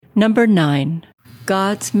Number 9,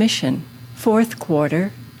 God's Mission, 4th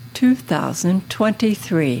quarter,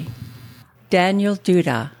 2023. Daniel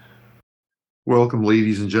Duda. Welcome,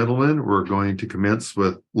 ladies and gentlemen. We're going to commence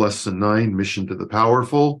with Lesson 9, Mission to the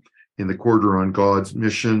Powerful, in the quarter on God's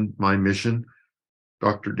Mission, My Mission.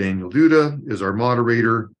 Dr. Daniel Duda is our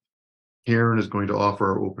moderator. Karen is going to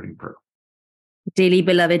offer our opening prayer. Dearly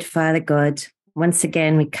beloved Father God, once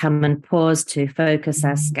again we come and pause to focus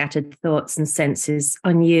our scattered thoughts and senses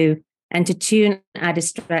on you and to tune our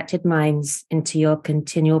distracted minds into your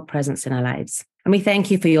continual presence in our lives. And we thank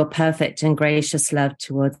you for your perfect and gracious love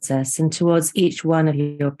towards us and towards each one of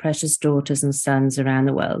your precious daughters and sons around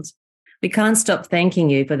the world. We can't stop thanking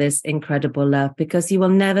you for this incredible love because you will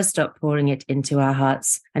never stop pouring it into our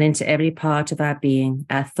hearts and into every part of our being,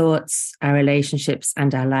 our thoughts, our relationships,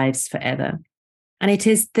 and our lives forever. And it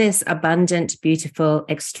is this abundant, beautiful,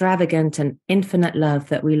 extravagant, and infinite love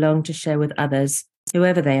that we long to share with others,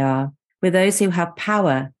 whoever they are, with those who have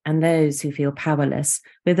power and those who feel powerless,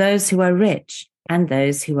 with those who are rich and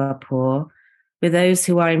those who are poor, with those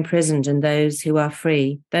who are imprisoned and those who are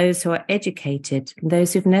free, those who are educated and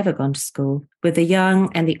those who've never gone to school, with the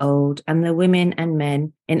young and the old and the women and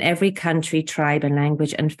men in every country, tribe and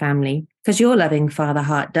language and family. Because your loving Father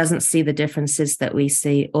heart doesn't see the differences that we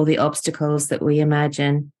see or the obstacles that we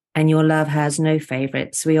imagine. And your love has no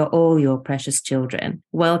favorites. We are all your precious children,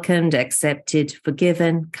 welcomed, accepted,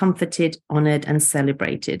 forgiven, comforted, honored, and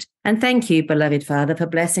celebrated. And thank you, beloved Father, for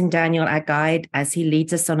blessing Daniel, our guide, as he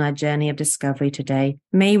leads us on our journey of discovery today.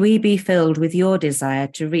 May we be filled with your desire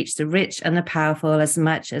to reach the rich and the powerful as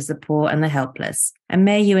much as the poor and the helpless. And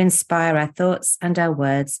may you inspire our thoughts and our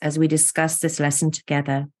words as we discuss this lesson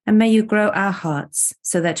together. And may you grow our hearts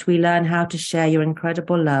so that we learn how to share your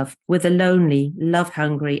incredible love with the lonely,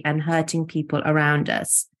 love-hungry, and hurting people around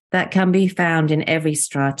us that can be found in every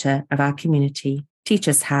strata of our community. Teach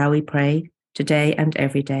us how, we pray, today and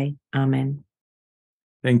every day. Amen.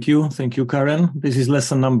 Thank you. Thank you, Karen. This is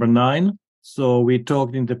lesson number 9. So we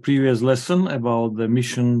talked in the previous lesson about the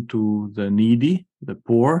mission to the needy, the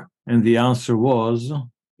poor. And the answer was,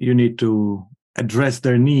 you need to address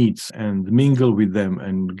their needs and mingle with them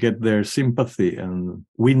and get their sympathy and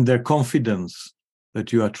win their confidence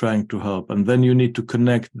that you are trying to help. And then you need to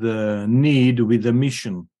connect the need with the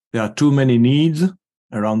mission. There are too many needs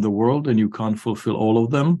around the world and you can't fulfill all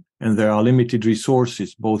of them. And there are limited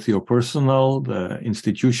resources, both your personal, the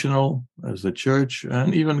institutional, as the church,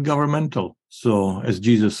 and even governmental. So, as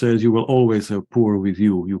Jesus says, you will always have poor with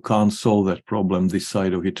you. You can't solve that problem this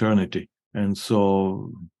side of eternity. And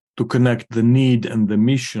so, to connect the need and the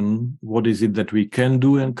mission, what is it that we can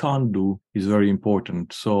do and can't do, is very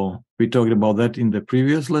important. So, we talked about that in the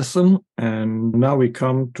previous lesson. And now we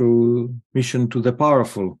come to mission to the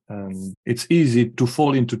powerful. And it's easy to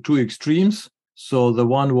fall into two extremes. So the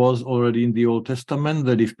one was already in the Old Testament,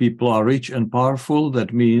 that if people are rich and powerful,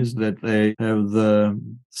 that means that they have the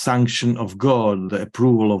sanction of God, the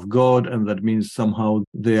approval of God, and that means somehow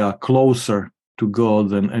they are closer to God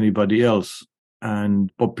than anybody else. And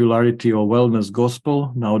popularity or wellness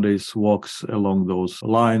gospel nowadays walks along those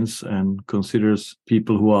lines and considers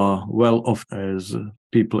people who are well off as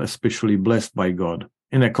people especially blessed by God.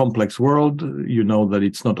 In a complex world, you know that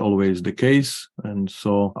it's not always the case. And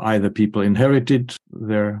so either people inherited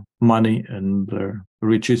their money and their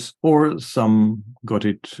riches, or some got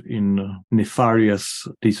it in a nefarious,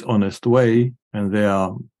 dishonest way, and they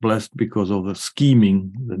are blessed because of the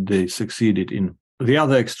scheming that they succeeded in. The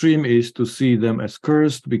other extreme is to see them as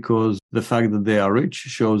cursed because the fact that they are rich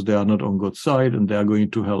shows they are not on God's side and they are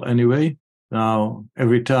going to hell anyway. Now,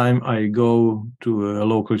 every time I go to a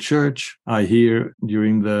local church, I hear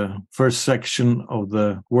during the first section of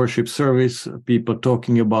the worship service, people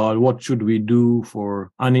talking about what should we do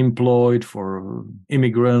for unemployed, for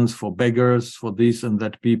immigrants, for beggars, for this and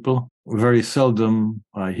that people. Very seldom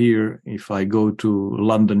I hear, if I go to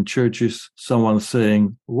London churches, someone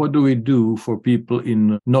saying, what do we do for people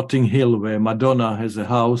in Notting Hill where Madonna has a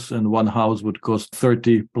house and one house would cost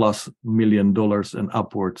 $30+ million and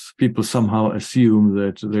upwards? People somehow assume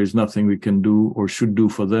that there is nothing we can do or should do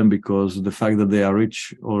for them because the fact that they are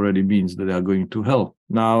rich already means that they are going to hell.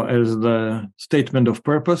 Now, as the statement of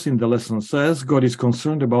purpose in the lesson says, God is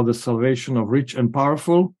concerned about the salvation of rich and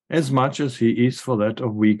powerful as much as he is for that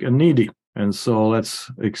of weak and needy. And so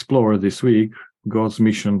let's explore this week God's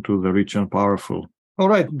mission to the rich and powerful. All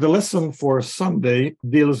right, the lesson for Sunday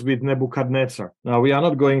deals with Nebuchadnezzar. Now, we are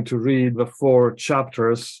not going to read the 4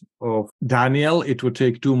 chapters of Daniel. It would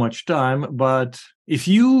take too much time. But if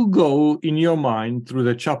you go in your mind through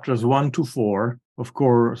the chapters 1 to 4, of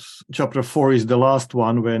course, chapter 4 is the last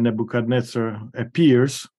one where Nebuchadnezzar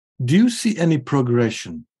appears. Do you see any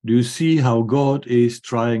progression? Do you see how God is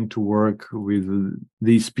trying to work with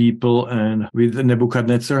these people and with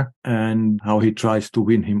Nebuchadnezzar, and how he tries to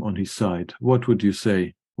win him on his side? What would you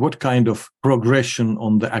say? What kind of progression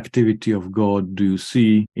on the activity of God do you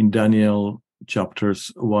see in Daniel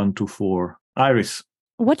chapters 1 to 4? Iris.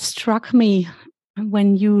 What struck me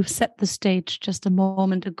when you set the stage just a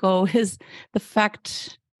moment ago is the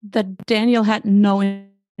fact that Daniel had no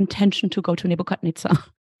intention to go to Nebuchadnezzar.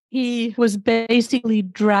 He was basically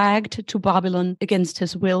dragged to Babylon against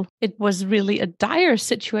his will. It was really a dire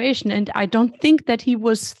situation, and I don't think that he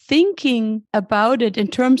was thinking about it in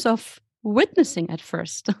terms of witnessing at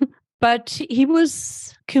first. But he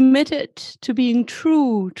was committed to being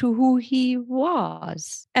true to who he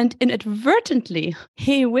was. And inadvertently,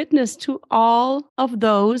 he witnessed to all of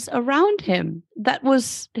those around him. That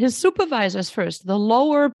was his supervisors first, the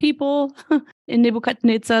lower people in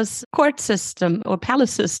Nebuchadnezzar's court system or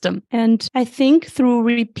palace system. And I think through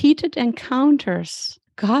repeated encounters,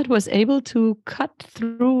 God was able to cut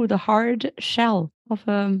through the hard shell of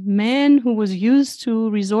a man who was used to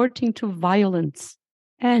resorting to violence.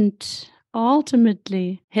 And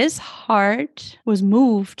ultimately, his heart was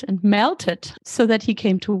moved and melted so that he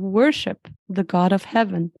came to worship the God of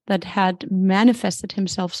heaven that had manifested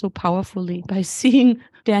himself so powerfully by seeing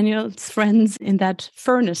Daniel's friends in that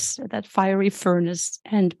furnace, that fiery furnace,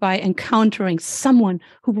 and by encountering someone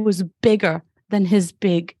who was bigger than his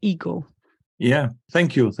big ego. Yeah,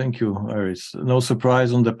 thank you, Iris. No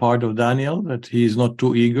surprise on the part of Daniel that he is not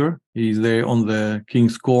too eager. He's there on the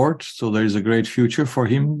king's court, so there is a great future for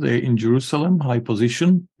him there in Jerusalem, high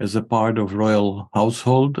position as a part of royal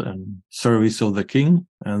household and service of the king.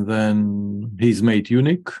 And then he's made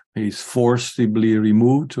eunuch. He's forcibly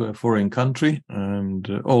removed to a foreign country, and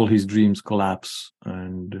all his dreams collapse.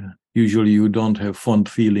 And usually you don't have fond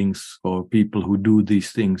feelings for people who do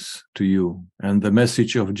these things to you. And the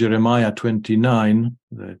message of Jeremiah 29,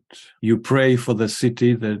 that you pray for the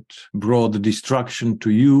city that brought destruction to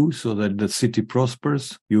you so that the city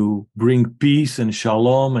prospers. You bring peace and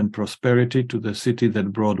shalom and prosperity to the city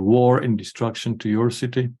that brought war and destruction to your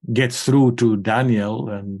city. Gets through to Daniel,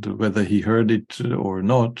 and whether he heard it or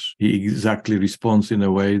not, he exactly responds in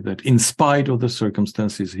a way that in spite of the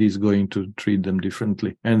circumstances, he's going to treat them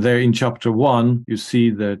differently. And there in chapter 1, you see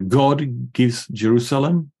that God gives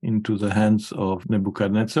Jerusalem into the hands of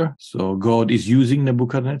Nebuchadnezzar. So God is using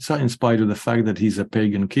Nebuchadnezzar in spite of the fact that he's a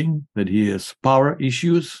pagan king, that he has power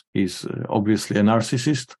issues. He's obviously a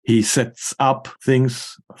narcissist. He sets up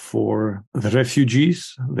things for the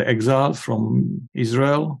refugees, the exiles from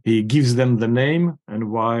Israel. He gives them the name, and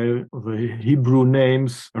while the Hebrew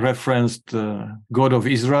names referenced God of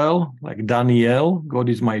Israel, like Daniel, God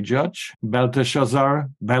is my judge, Belteshazzar,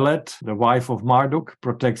 Belet, the wife of Marduk,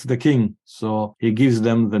 protects the king. So he gives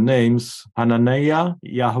them the names Hananiah,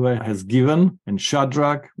 Yahweh has given, and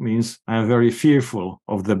Shadrach means I am very fearful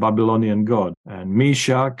of the Babylonian god, and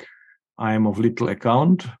Meshach, I am of little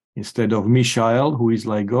account, instead of Mishael, who is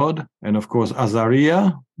like God, and of course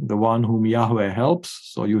Azariah, the one whom Yahweh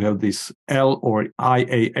helps. So you have this L or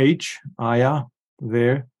IAH, Aya,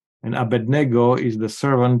 there, and Abednego is the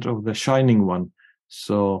servant of the Shining One.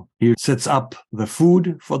 So he sets up the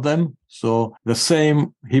food for them. So the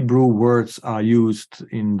same Hebrew words are used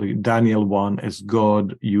in the Daniel 1 as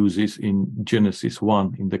God uses in Genesis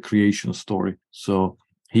 1 in the creation story. So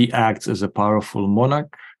he acts as a powerful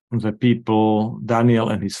monarch. The people, Daniel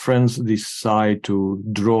and his friends, decide to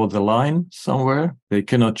draw the line somewhere. They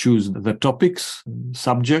cannot choose the topics,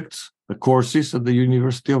 subjects, the courses at the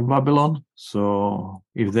University of Babylon. So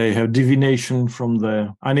if they have divination from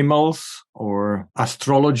the animals or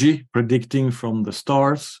astrology, predicting from the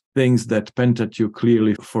stars, things that Pentateuch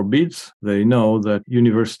clearly forbids, they know that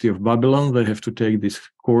University of Babylon, they have to take these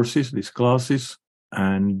courses, these classes,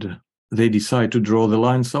 and they decide to draw the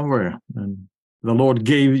line somewhere. And the Lord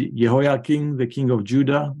gave Jehoiakim, the king of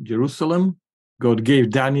Judah, Jerusalem. God gave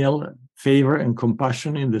Daniel favor and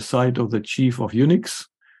compassion in the sight of the chief of eunuchs.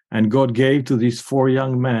 And God gave to these 4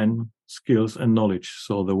 young men skills and knowledge.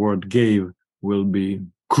 So the word gave will be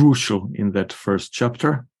crucial in that first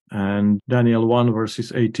chapter. And Daniel 1,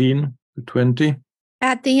 verses 18 to 20.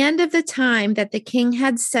 At the end of the time that the king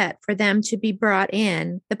had set for them to be brought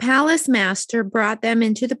in, the palace master brought them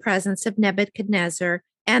into the presence of Nebuchadnezzar,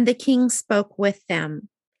 and the king spoke with them.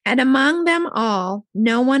 And among them all,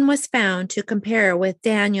 no one was found to compare with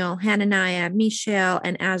Daniel, Hananiah, Mishael,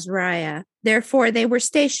 and Azariah. Therefore, they were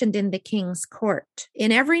stationed in the king's court.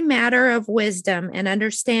 In every matter of wisdom and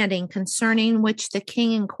understanding concerning which the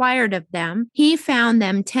king inquired of them, he found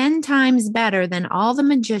them 10 times better than all the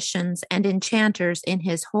magicians and enchanters in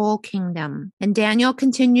his whole kingdom. And Daniel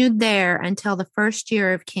continued there until the first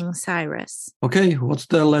year of King Cyrus. Okay, what's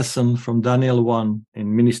the lesson from Daniel 1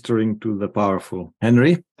 in ministering to the powerful?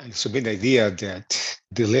 Henry? It's a good idea that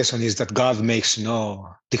the lesson is that God makes no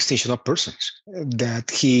distinction of persons, that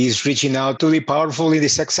he is reaching out to the powerful in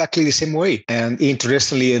exactly the same way. And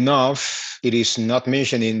interestingly enough, it is not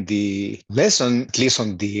mentioned in the lesson, at least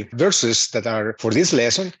on the verses that are for this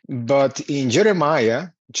lesson, but in Jeremiah,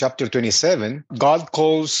 chapter 27, God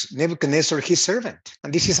calls Nebuchadnezzar his servant.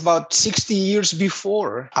 And this is about 60 years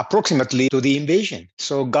before, approximately, to the invasion.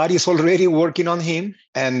 So God is already working on him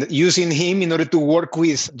and using him in order to work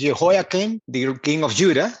with Jehoiakim, the king of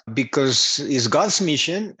Judah, because it's God's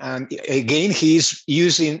mission. And again, he is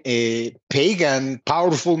using a pagan,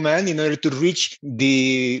 powerful man in order to reach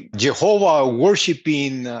the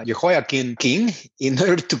Jehovah-worshipping Jehoiakim king, in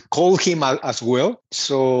order to call him as well.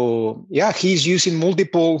 So, yeah, he's using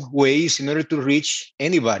multiple ways in order to reach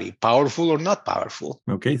anybody, powerful or not powerful.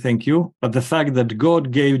 Okay, thank you. But the fact that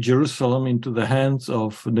God gave Jerusalem into the hands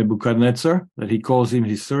of Nebuchadnezzar, that he calls him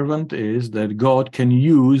his servant, is that God can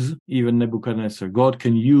use even Nebuchadnezzar. God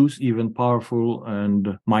can use even powerful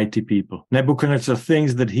and mighty people. Nebuchadnezzar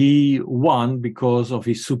thinks that he won because of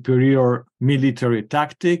his superior military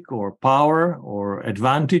tactic or power or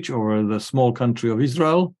advantage over the small country of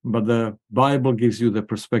Israel. But the Bible gives you the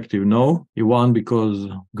perspective, no, he won because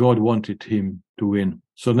God wanted him to win.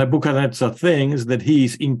 So Nebuchadnezzar thinks that he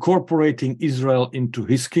is incorporating Israel into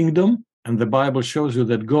his kingdom. And the Bible shows you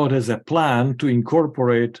that God has a plan to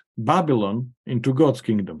incorporate Babylon into God's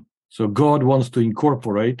kingdom. So God wants to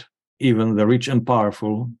incorporate even the rich and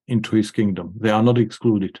powerful into his kingdom. They are not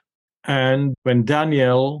excluded. And when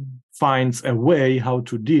Daniel finds a way how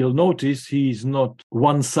to deal, notice he is not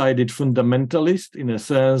one-sided fundamentalist in a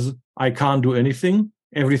sense, I can't do anything.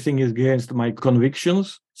 Everything is against my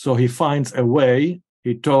convictions. So he finds a way.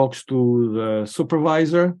 He talks to the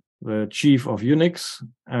supervisor, the chief of eunuchs,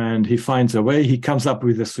 and he finds a way. He comes up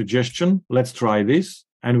with a suggestion. Let's try this.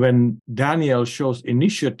 And when Daniel shows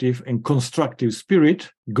initiative and constructive spirit,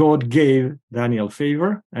 God gave Daniel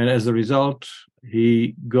favor. And as a result,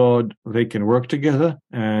 they can work together.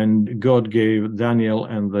 And God gave Daniel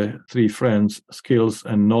and the 3 friends skills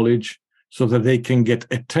and knowledge so that they can get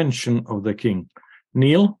attention of the king.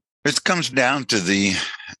 Neil? It comes down to the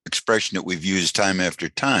expression that we've used time after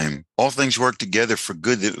time. All things work together for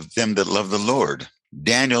good of them that love the Lord.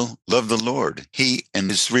 Daniel loved the Lord. He and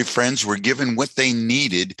his 3 friends were given what they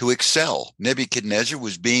needed to excel. Nebuchadnezzar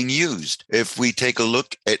was being used. If we take a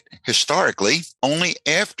look at historically, only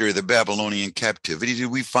after the Babylonian captivity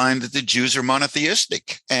did we find that the Jews are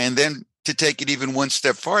monotheistic. And then to take it even one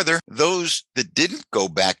step farther, those that didn't go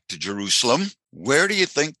back to Jerusalem, where do you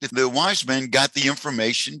think that the wise men got the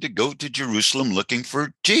information to go to Jerusalem looking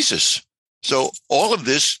for Jesus? So all of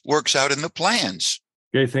this works out in the plans.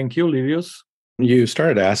 Okay, thank you, Livius. You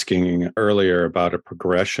started asking earlier about a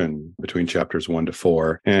progression between chapters 1 to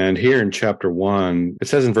 4. And here in chapter 1, it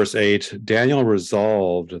says in verse 8, Daniel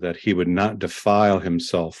resolved that he would not defile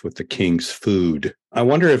himself with the king's food. I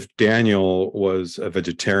wonder if Daniel was a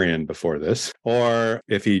vegetarian before this, or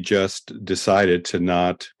if he just decided to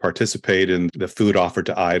not participate in the food offered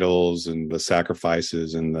to idols and the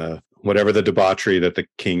sacrifices and the whatever the debauchery that the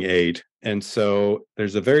king ate. And so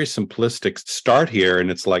there's a very simplistic start here, and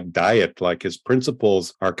it's like diet, like his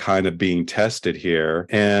principles are kind of being tested here.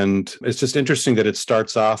 And it's just interesting that it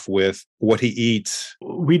starts off with what he eats.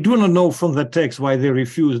 We do not know from the text why they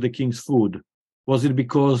refused the king's food. Was it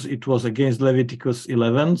because it was against Leviticus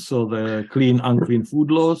 11, so the clean, unclean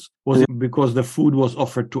food laws? Was it because the food was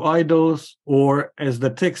offered to idols? Or, as the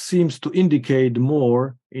text seems to indicate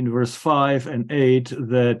more in verse 5 and 8,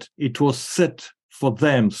 that it was set for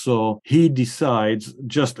them. So he decides,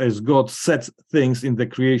 just as God sets things in the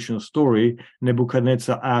creation story,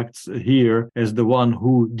 Nebuchadnezzar acts here as the one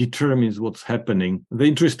who determines what's happening. The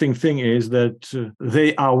interesting thing is that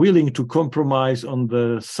they are willing to compromise on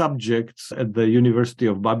the subjects at the University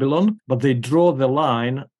of Babylon, but they draw the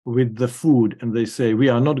line with the food and they say, we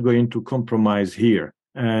are not going to compromise here.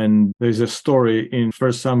 And there's a story in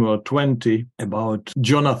 1 Samuel 20 about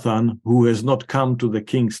Jonathan, who has not come to the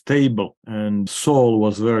king's table. And Saul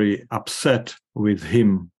was very upset with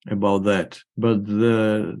him about that. But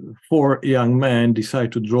the 4 young men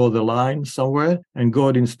decide to draw the line somewhere. And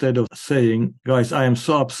God, instead of saying, guys, I am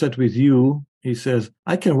so upset with you, he says,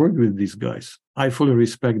 I can work with these guys. I fully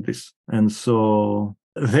respect this. And so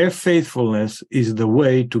their faithfulness is the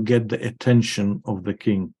way to get the attention of the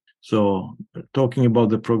king. So talking about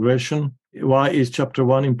the progression, why is chapter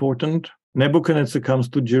 1 important? Nebuchadnezzar comes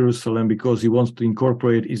to Jerusalem because he wants to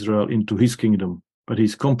incorporate Israel into his kingdom, but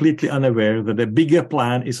he's completely unaware that a bigger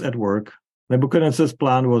plan is at work. Nebuchadnezzar's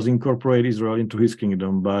plan was incorporate Israel into his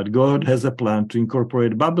kingdom, but God has a plan to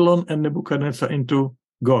incorporate Babylon and Nebuchadnezzar into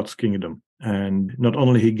God's kingdom. And not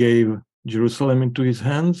only he gave Jerusalem into his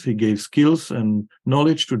hands, he gave skills and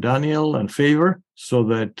knowledge to Daniel and favor so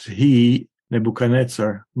that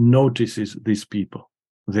Nebuchadnezzar, notices these people.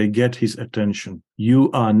 They get his attention.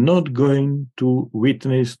 You are not going to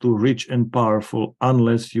witness to rich and powerful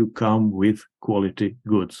unless you come with quality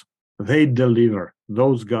goods. They deliver.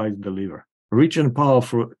 Those guys deliver. Rich and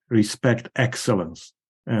powerful respect excellence.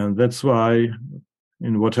 And that's why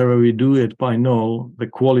in whatever we do at Pine Knoll, the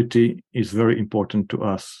quality is very important to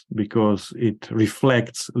us because it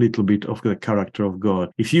reflects a little bit of the character of God.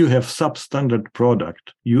 If you have substandard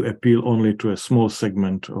product, you appeal only to a small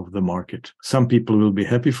segment of the market. Some people will be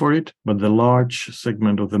happy for it, but the large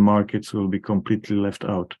segment of the markets will be completely left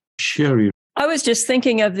out. Sherry. I was just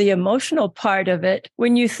thinking of the emotional part of it.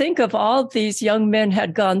 When you think of all these young men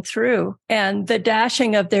had gone through and the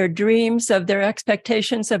dashing of their dreams, of their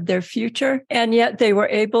expectations of their future, and yet they were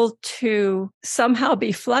able to somehow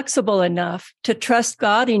be flexible enough to trust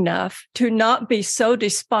God enough to not be so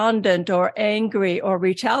despondent or angry or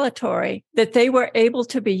retaliatory that they were able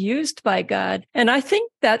to be used by God. And I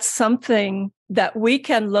think that's something that we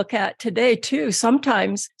can look at today too.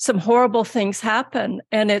 Sometimes some horrible things happen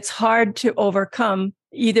and it's hard to overcome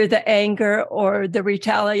either the anger or the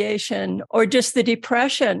retaliation or just the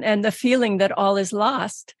depression and the feeling that all is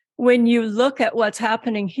lost. When you look at what's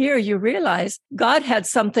happening here, you realize God had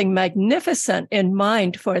something magnificent in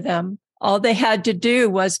mind for them. All they had to do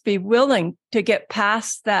was be willing to get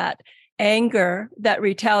past that anger, that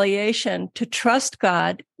retaliation, to trust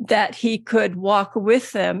God that he could walk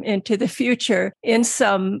with them into the future in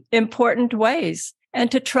some important ways,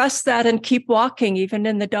 and to trust that and keep walking even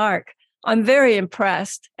in the dark. I'm very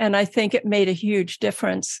impressed, and I think it made a huge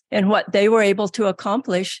difference in what they were able to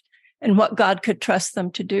accomplish and what God could trust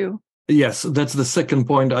them to do. Yes, that's the second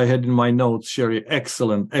point I had in my notes, Sherry.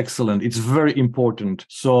 Excellent, excellent. It's very important.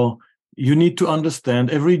 So you need to understand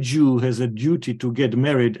every Jew has a duty to get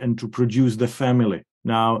married and to produce the family.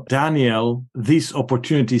 Now, Daniel, this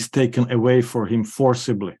opportunity is taken away for him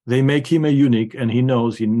forcibly. They make him a eunuch and he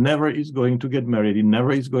knows he never is going to get married. He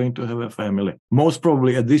never is going to have a family. Most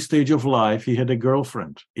probably at this stage of life, he had a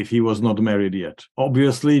girlfriend if he was not married yet.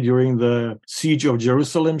 Obviously, during the siege of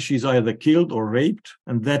Jerusalem, she's either killed or raped,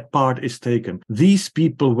 and that part is taken. These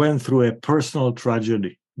people went through a personal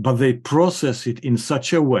tragedy, but they process it in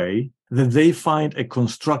such a way that they find a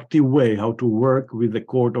constructive way how to work with the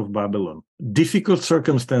court of Babylon. Difficult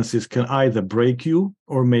circumstances can either break you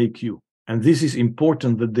or make you. And this is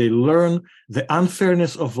important that they learn the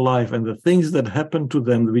unfairness of life and the things that happen to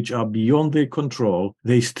them which are beyond their control.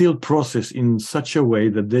 They still process in such a way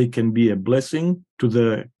that they can be a blessing to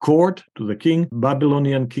the court, to the king,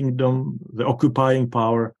 Babylonian kingdom, the occupying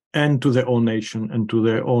power, and to their own nation and to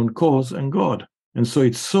their own cause and God. And so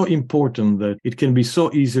it's so important that it can be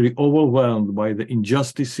so easily overwhelmed by the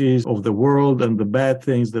injustices of the world and the bad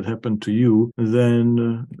things that happen to you,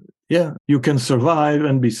 then you can survive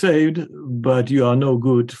and be saved, but you are no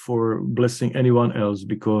good for blessing anyone else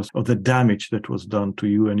because of the damage that was done to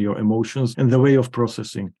you and your emotions and the way of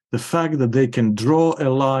processing. The fact that they can draw a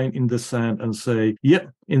line in the sand and say,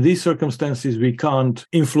 in these circumstances, we can't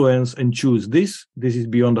influence and choose this. This is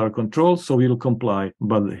beyond our control, so we'll comply.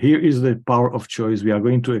 But here is the power of choice. We are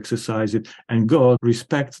going to exercise it. And God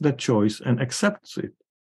respects that choice and accepts it.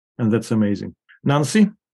 And that's amazing. Nancy?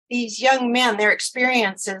 These young men, their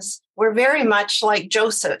experiences were very much like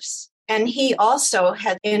Joseph's. And he also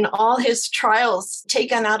had, in all his trials,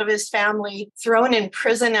 taken out of his family, thrown in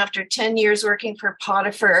prison after 10 years working for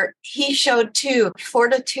Potiphar. He showed, too,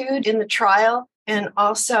 fortitude in the trial and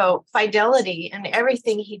also fidelity in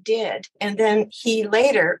everything he did. And then he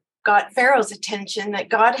later got Pharaoh's attention that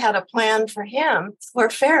God had a plan for him,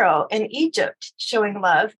 for Pharaoh in Egypt, showing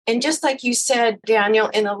love. And just like you said, Daniel,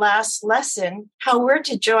 in the last lesson, how we're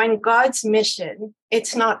to join God's mission.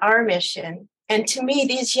 It's not our mission. And to me,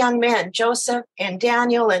 these young men, Joseph and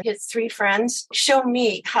Daniel and his three friends, show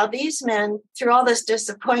me how these men, through all this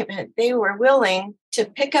disappointment, they were willing to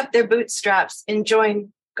pick up their bootstraps and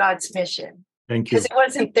join God's mission. Thank you. Because it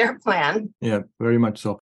wasn't their plan. Yeah, very much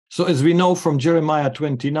so. So as we know from Jeremiah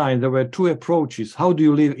 29, there were two approaches. How do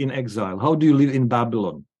you live in exile? How do you live in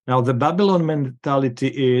Babylon? Now, the Babylon mentality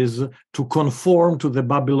is to conform to the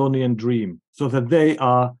Babylonian dream so that they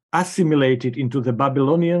are assimilated into the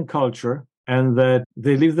Babylonian culture and that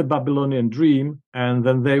they live the Babylonian dream, and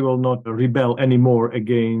then they will not rebel anymore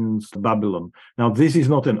against Babylon. Now, this is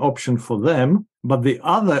not an option for them, but the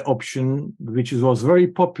other option, which was very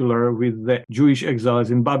popular with the Jewish exiles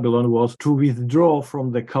in Babylon, was to withdraw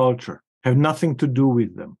from the culture, have nothing to do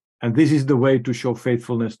with them. And this is the way to show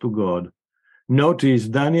faithfulness to God. Notice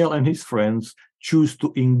Daniel and his friends choose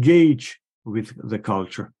to engage with the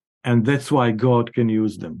culture. And that's why God can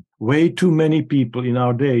use them. Way too many people in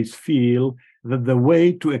our days feel that the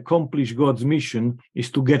way to accomplish God's mission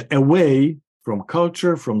is to get away from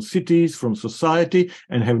culture, from cities, from society,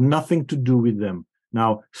 and have nothing to do with them.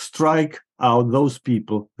 Now, strike out those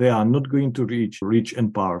people. They are not going to reach rich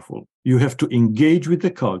and powerful. You have to engage with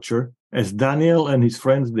the culture, as Daniel and his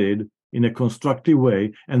friends did, in a constructive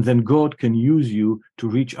way, and then God can use you to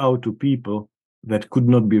reach out to people that could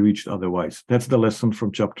not be reached otherwise. That's the lesson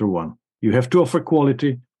from chapter 1. You have to offer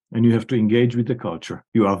quality, and you have to engage with the culture.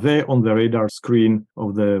 You are there on the radar screen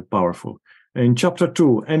of the powerful. In chapter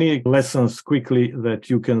 2, any lessons quickly that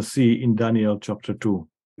you can see in Daniel chapter 2?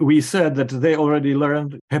 We said that they already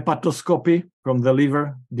learned hepatoscopy from the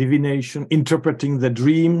liver, divination, interpreting the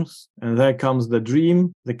dreams, and there comes the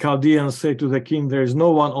dream. The Chaldeans say to the king, there is no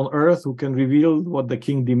one on earth who can reveal what the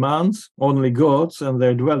king demands, only gods, and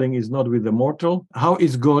their dwelling is not with the mortal. How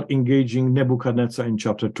is God engaging Nebuchadnezzar in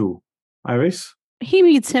chapter 2? Iris? He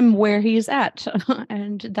meets him where he's at,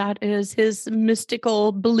 and that is his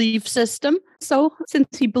mystical belief system. So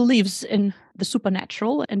since he believes in the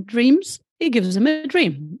supernatural and dreams, he gives him a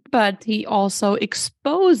dream. But he also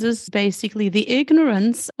exposes basically the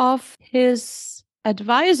ignorance of his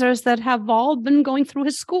advisors that have all been going through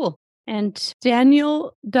his school. And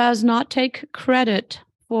Daniel does not take credit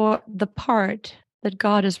for the part that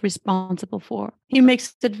God is responsible for. He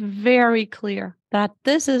makes it very clear that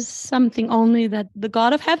this is something only that the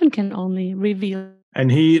God of heaven can only reveal. And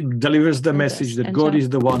he delivers the message that God is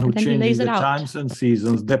the one who changes the times and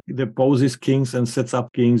seasons, deposes kings and sets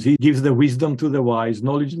up kings. He gives the wisdom to the wise,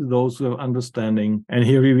 knowledge to those who have understanding, and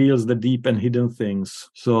he reveals the deep and hidden things.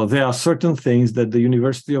 So there are certain things that the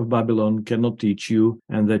University of Babylon cannot teach you,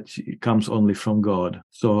 and that comes only from God.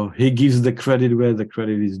 So he gives the credit where the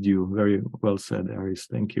credit is due. Very well said, Aris.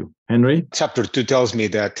 Thank you. Henry? Chapter 2 tells me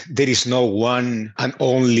that there is no one and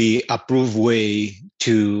only approved way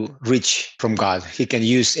to reach from God. He can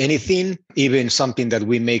use anything, even something that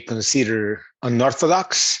we may consider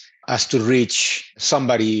unorthodox, as to reach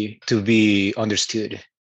somebody to be understood.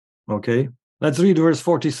 Okay. Let's read verse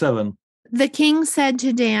 47. The king said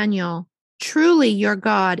to Daniel, "Truly your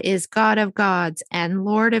God is God of gods and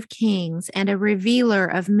Lord of kings and a revealer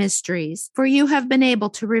of mysteries, for you have been able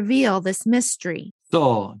to reveal this mystery."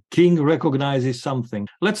 So, king recognizes something.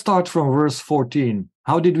 Let's start from verse 14.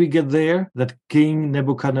 How did we get there? That King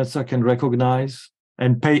Nebuchadnezzar can recognize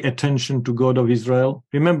and pay attention to God of Israel.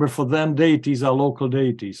 Remember, for them, deities are local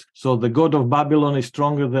deities. So the God of Babylon is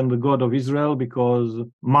stronger than the God of Israel because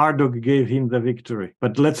Marduk gave him the victory.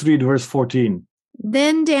 But let's read verse 14.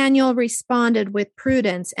 Then Daniel responded with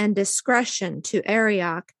prudence and discretion to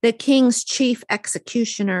Arioch, the king's chief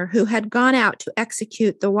executioner, who had gone out to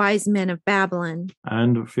execute the wise men of Babylon.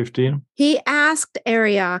 And 15. He asked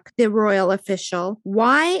Arioch, the royal official,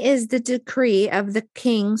 "Why is the decree of the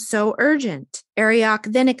king so urgent?" Arioch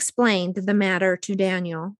then explained the matter to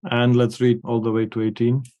Daniel. And let's read all the way to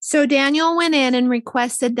 18. So Daniel went in and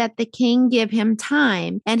requested that the king give him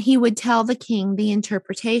time, and he would tell the king the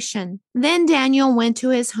interpretation. Then Daniel went to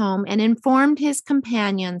his home and informed his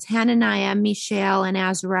companions, Hananiah, Mishael, and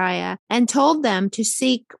Azariah, and told them to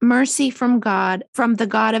seek mercy from God, from the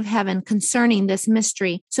God of heaven, concerning this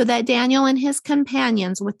mystery, so that Daniel and his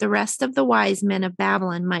companions with the rest of the wise men of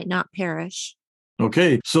Babylon might not perish.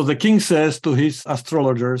 Okay, so the king says to his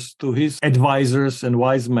astrologers, to his advisors and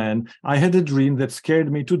wise men, I had a dream that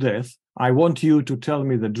scared me to death. I want you to tell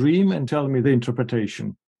me the dream and tell me the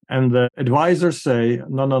interpretation. And the advisors say,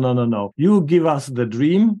 no. You give us the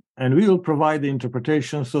dream and we will provide the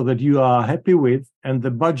interpretation so that you are happy with, and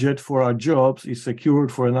the budget for our jobs is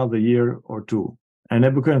secured for another year or two. And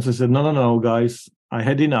Nebuchadnezzar said, no, guys, I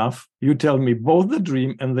had enough. You tell me both the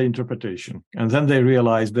dream and the interpretation. And then they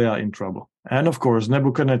realize they are in trouble. And of course,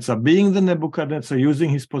 Nebuchadnezzar, being the Nebuchadnezzar, using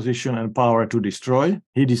his position and power to destroy,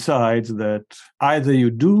 he decides that either you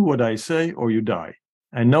do what I say or you die.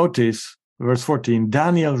 And notice, verse 14,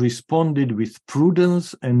 Daniel responded with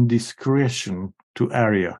prudence and discretion to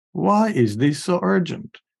Arioch. Why is this so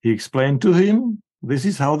urgent? He explained to him This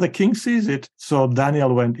is how the king sees it. So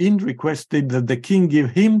Daniel went in, requested that the king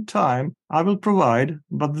give him time. I will provide,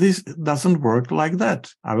 but this doesn't work like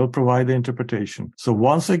that. I will provide the interpretation. So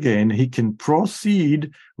once again, he can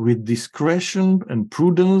proceed with discretion and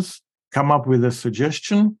prudence, come up with a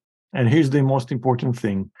suggestion. And here's the most important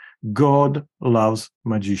thing. God loves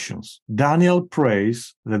magicians. Daniel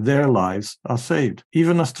prays that their lives are saved,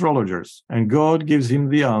 even astrologers. And God gives him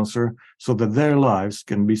the answer so that their lives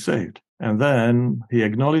can be saved. And then he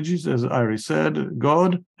acknowledges, as Iris said,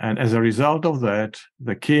 God. And as a result of that,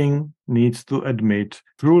 the king needs to admit,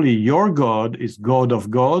 truly your God is God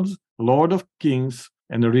of gods, Lord of kings,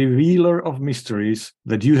 and a revealer of mysteries,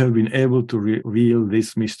 that you have been able to reveal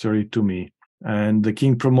this mystery to me. And the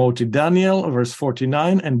king promoted Daniel, verse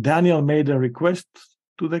 49, and Daniel made a request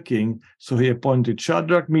to the king. So he appointed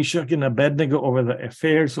Shadrach, Meshach, and Abednego over the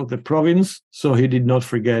affairs of the province. So he did not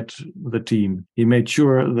forget the team. He made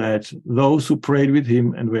sure that those who prayed with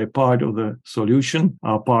him and were part of the solution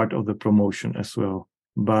are part of the promotion as well.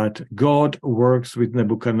 But God works with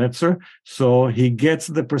Nebuchadnezzar. So he gets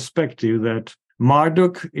the perspective that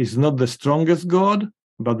Marduk is not the strongest God,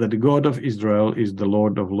 but that the God of Israel is the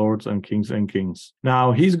Lord of lords and kings.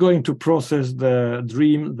 Now, he's going to process the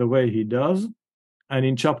dream the way he does. And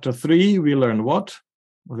in chapter 3, we learn what?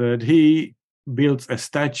 That he builds a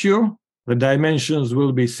statue. The dimensions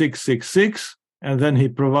will be 666. And then he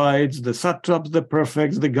provides the satraps, the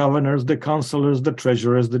prefects, the governors, the counselors, the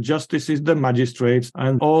treasurers, the justices, the magistrates,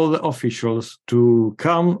 and all the officials to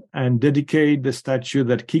come and dedicate the statue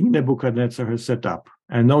that King Nebuchadnezzar has set up.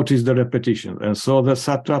 And notice the repetition. And so the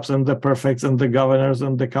satraps and the prefects and the governors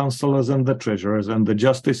and the counselors and the treasurers and the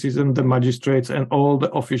justices and the magistrates and all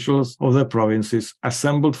the officials of the provinces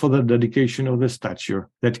assembled for the dedication of the statue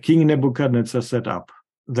that King Nebuchadnezzar set up.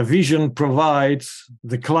 The vision provides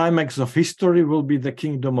the climax of history will be the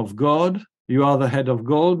kingdom of God. You are the head of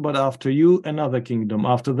gold, but after you, another kingdom.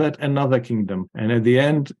 After that, another kingdom. And at the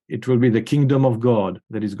end, it will be the kingdom of God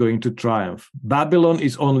that is going to triumph. Babylon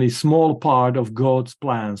is only a small part of God's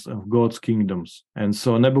plans, of God's kingdoms. And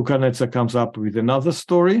so Nebuchadnezzar comes up with another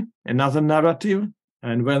story, another narrative.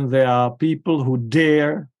 And when there are people who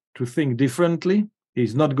dare to think differently,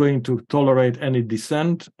 he's not going to tolerate any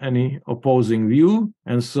dissent, any opposing view.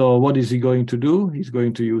 And so what is he going to do? He's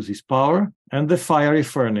going to use his power and the fiery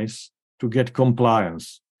furnace to get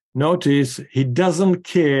compliance. Notice he doesn't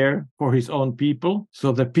care for his own people.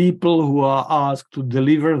 So the people who are asked to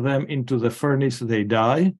deliver them into the furnace, they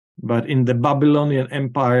die. But in the Babylonian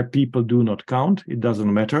Empire, people do not count. It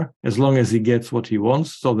doesn't matter as long as he gets what he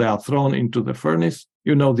wants. So they are thrown into the furnace.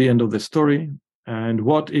 You know the end of the story. And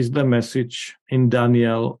what is the message in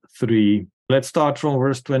Daniel 3? Let's start from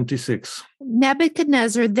verse 26.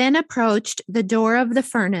 Nebuchadnezzar then approached the door of the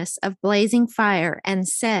furnace of blazing fire and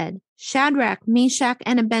said, Shadrach, Meshach,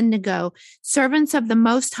 and Abednego, servants of the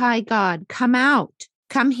Most High God, come out,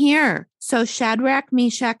 come here. So Shadrach,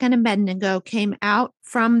 Meshach, and Abednego came out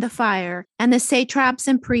from the fire, and the satraps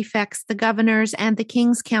and prefects, the governors, and the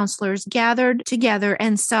king's counselors gathered together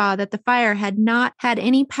and saw that the fire had not had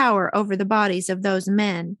any power over the bodies of those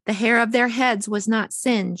men. The hair of their heads was not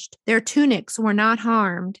singed, their tunics were not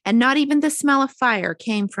harmed, and not even the smell of fire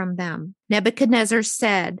came from them. Nebuchadnezzar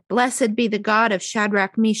said, Blessed be the God of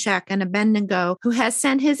Shadrach, Meshach, and Abednego, who has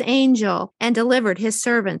sent his angel and delivered his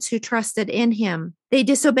servants who trusted in him. They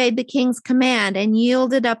disobeyed the king's command and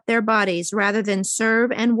yielded up their bodies rather than serve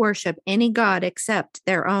and worship any god except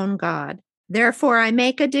their own God. Therefore, I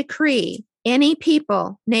make a decree. Any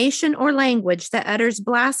people, nation, or language that utters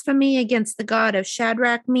blasphemy against the God of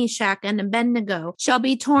Shadrach, Meshach, and Abednego shall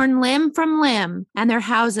be torn limb from limb, and their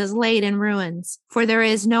houses laid in ruins. For there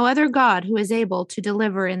is no other God who is able to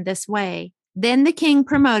deliver in this way. Then the king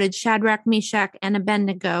promoted Shadrach, Meshach, and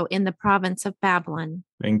Abednego in the province of Babylon.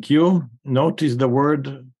 Thank you. Notice the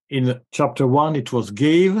word in chapter 1, it was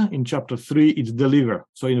gave. In chapter 3, it's deliver.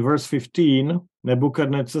 So in verse 15,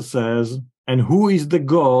 Nebuchadnezzar says, and who is the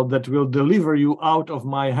God that will deliver you out of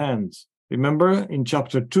my hands? Remember, in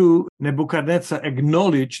chapter 2, Nebuchadnezzar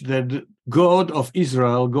acknowledged that God of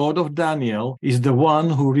Israel, God of Daniel, is the one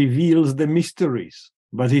who reveals the mysteries.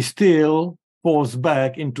 But he still falls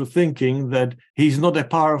back into thinking that he's not a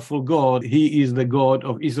powerful God, he is the God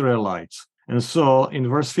of Israelites. And so in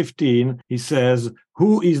verse 15, he says,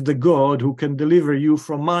 who is the God who can deliver you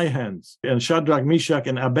from my hands? And Shadrach, Meshach,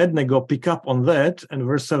 and Abednego pick up on that. And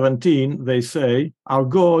verse 17, they say, our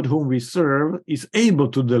God whom we serve is able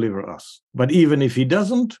to deliver us. But even if he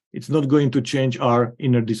doesn't, it's not going to change our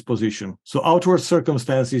inner disposition. So outward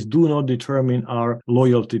circumstances do not determine our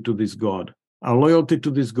loyalty to this God. Our loyalty to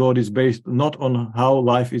this God is based not on how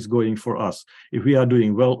life is going for us, if we are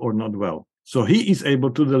doing well or not well. So he is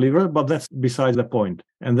able to deliver, but that's beside the point.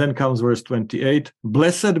 And then comes verse 28.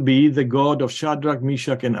 Blessed be the God of Shadrach,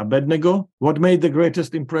 Meshach, and Abednego. What made the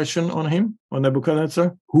greatest impression on him, on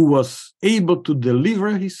Nebuchadnezzar? Who was able to deliver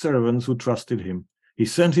his servants who trusted him. He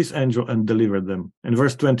sent his angel and delivered them. And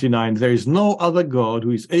verse 29, there is no other God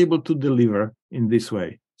who is able to deliver in this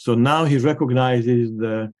way. So now he recognizes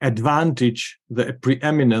the advantage, the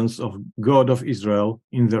preeminence of God of Israel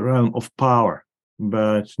in the realm of power.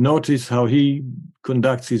 But notice how he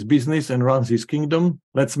conducts his business and runs his kingdom.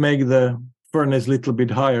 Let's make the furnace a little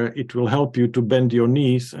bit higher. It will help you to bend your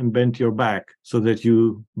knees and bend your back so that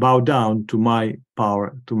you bow down to my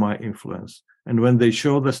power, to my influence. And when they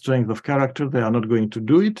show the strength of character, they are not going to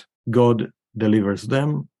do it. God delivers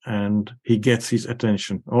them and he gets his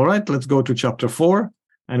attention. All right, let's go to chapter 4.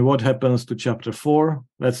 And what happens to chapter 4?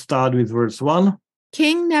 Let's start with verse 1.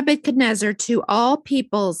 King Nebuchadnezzar, to all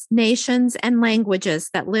peoples, nations, and languages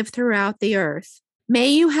that live throughout the earth, may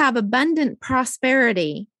you have abundant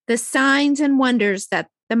prosperity. The signs and wonders that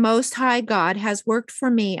the Most High God has worked for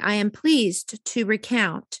me, I am pleased to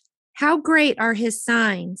recount. How great are his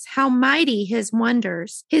signs, how mighty his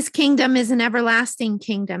wonders. His kingdom is an everlasting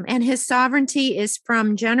kingdom, and his sovereignty is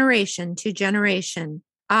from generation to generation.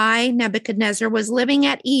 I, Nebuchadnezzar, was living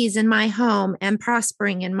at ease in my home and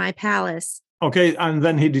prospering in my palace. Okay, and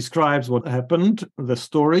then he describes what happened, the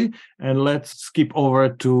story, and let's skip over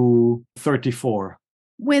to 34.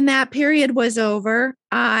 When that period was over,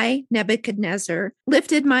 I, Nebuchadnezzar,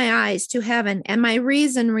 lifted my eyes to heaven, and my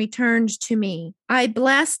reason returned to me. I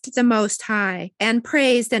blessed the Most High and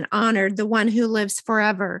praised and honored the one who lives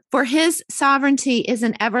forever. For his sovereignty is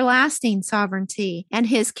an everlasting sovereignty, and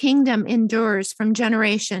his kingdom endures from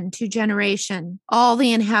generation to generation. All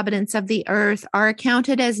the inhabitants of the earth are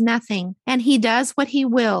accounted as nothing, and he does what he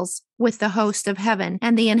wills with the host of heaven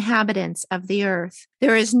and the inhabitants of the earth.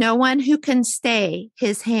 There is no one who can stay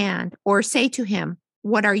his hand or say to him,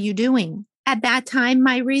 "What are you doing?" At that time,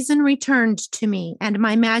 my reason returned to me, and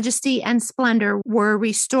my majesty and splendor were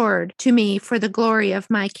restored to me for the glory of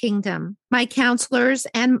my kingdom. My counselors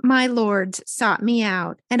and my lords sought me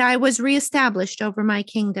out, and I was reestablished over my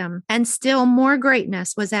kingdom, and still more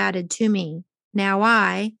greatness was added to me. Now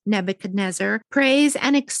I, Nebuchadnezzar, praise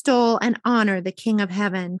and extol and honor the King of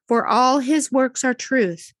heaven, for all his works are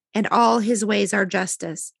truth, and all his ways are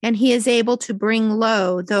justice, and he is able to bring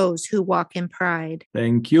low those who walk in pride.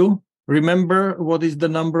 Thank you. Remember what is the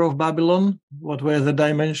number of Babylon? What were the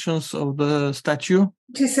dimensions of the statue?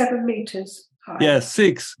 27 meters high. Yes,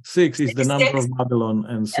 6. 6 is the number of Babylon,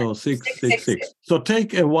 and so 6. So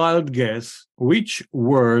take a wild guess. Which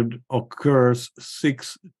word occurs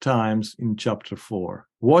 6 times in chapter 4?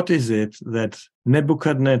 What is it that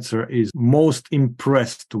Nebuchadnezzar is most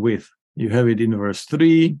impressed with? You have it in verse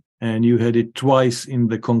 3, and you had it twice in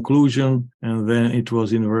the conclusion, and then it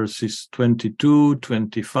was in verses 22,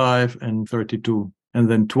 25, and 32. And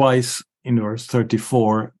then twice in verse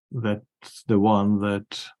 34, that's the one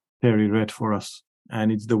that Terry read for us.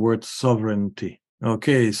 And it's the word sovereignty.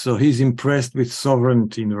 Okay, so he's impressed with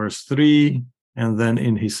sovereignty in verse 3, and then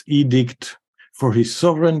in his edict, for his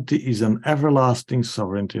sovereignty is an everlasting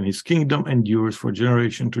sovereignty, and his kingdom endures for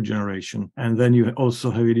generation to generation. And then you also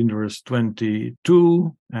have it in verse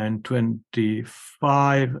 22 and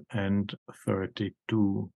 25 and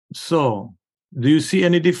 32. So, do you see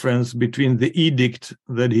any difference between the edict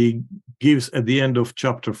that he gives at the end of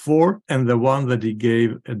chapter 4 and the one that he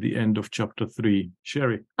gave at the end of chapter 3?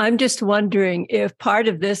 Sherry? I'm just wondering if part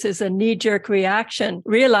of this is a knee-jerk reaction,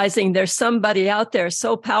 realizing there's somebody out there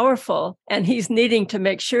so powerful and he's needing to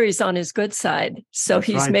make sure he's on his good side. So That's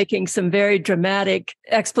he's right. making some very dramatic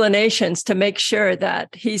explanations to make sure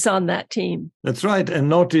that he's on that team. That's right. And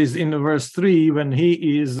notice in verse 3, when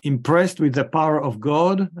he is impressed with the power of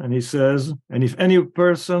God, and he says, and if any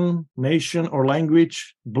person, nation, or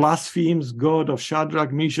language blasphemes God of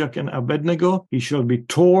Shadrach, Meshach, and Abednego, he shall be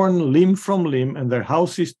torn limb from limb, and their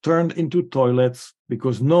houses turned into toilets,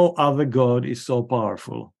 because no other God is so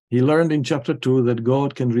powerful. He learned in chapter 2 that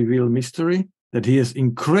God can reveal mystery, that he has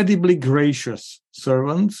incredibly gracious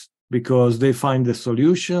servants, because they find the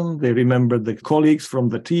solution. They remember the colleagues from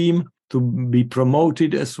the team to be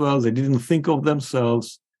promoted as well. They didn't think of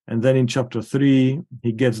themselves. And then in chapter 3,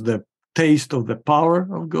 he gets the taste of the power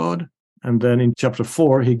of God. And then in chapter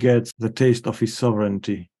 4, he gets the taste of his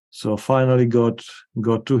sovereignty. So finally God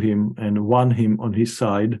got to him and won him on his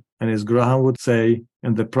side. And as Graham would say,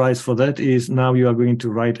 and the price for that is now you are going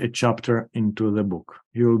to write a chapter into the book.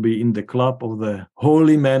 You will be in the club of the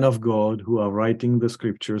holy men of God who are writing the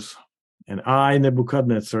scriptures. And I,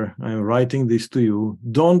 Nebuchadnezzar, I am writing this to you.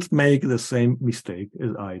 Don't make the same mistake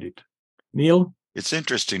as I did. Neil? It's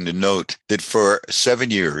interesting to note that for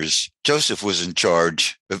 7 years, Joseph was in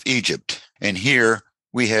charge of Egypt. And here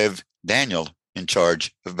we have Daniel in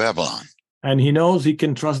charge of Babylon. And he knows he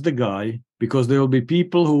can trust the guy because there will be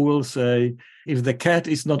people who will say, if the cat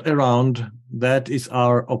is not around, that is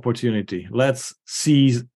our opportunity. Let's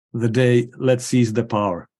seize the day. Let's seize the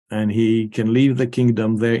power. And he can leave the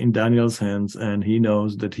kingdom there in Daniel's hands. And he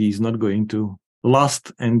knows that he's not going to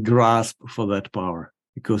lust and grasp for that power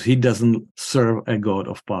because he doesn't serve a God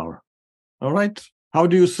of power. All right. How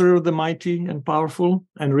do you serve the mighty and powerful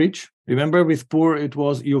and rich? Remember, with poor, it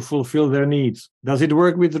was you fulfill their needs. Does it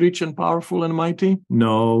work with rich and powerful and mighty?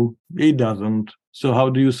 No, it doesn't. So how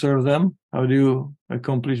do you serve them? How do you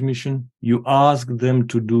accomplish mission? You ask them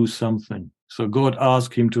to do something. So God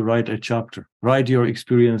asked him to write a chapter. Write your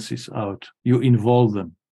experiences out. You involve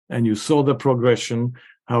them. And you saw the progression,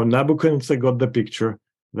 how Nebuchadnezzar got the picture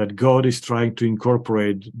that God is trying to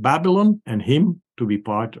incorporate Babylon and him to be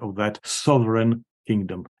part of that sovereign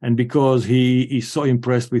kingdom. And because he is so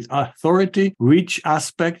impressed with authority, which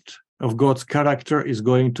aspect of God's character is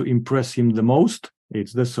going to impress him the most?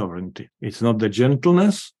 It's the sovereignty. It's not the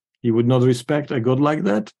gentleness. He would not respect a God like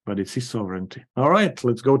that, but it's his sovereignty. All right,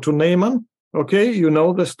 let's go to Naaman. Okay, you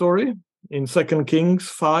know the story in 2 Kings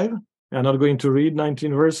 5. I'm not going to read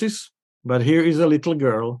 19 verses, but here is a little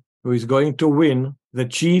girl who is going to win the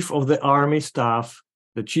chief of the army staff,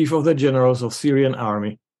 the chief of the generals of Syrian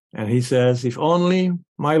army. And he says, if only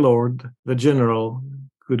my lord, the general,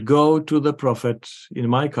 could go to the prophet in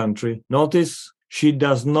my country. Notice she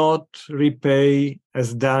does not repay,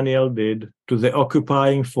 as Daniel did, to the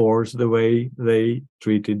occupying force the way they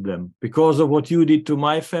treated them. Because of what you did to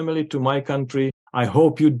my family, to my country, I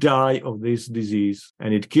hope you die of this disease,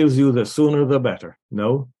 and it kills you the sooner the better.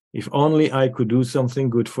 No, if only I could do something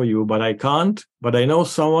good for you, but I can't. But I know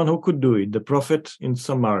someone who could do it, the prophet in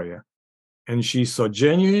Samaria. And she's so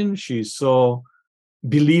genuine, she's so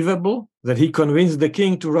believable that he convinced the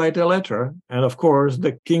king to write a letter. And of course,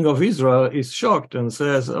 the king of Israel is shocked and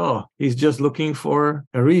says, oh, he's just looking for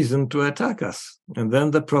a reason to attack us. And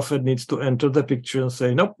then the prophet needs to enter the picture and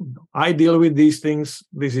say, nope, I deal with these things.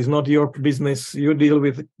 This is not your business. You deal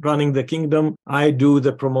with running the kingdom. I do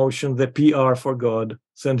the promotion, the PR for God.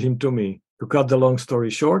 Send him to me. To cut the long story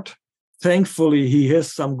short, thankfully, he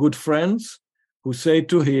has some good friends who say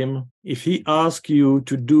to him, if he asks you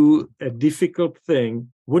to do a difficult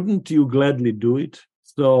thing, wouldn't you gladly do it?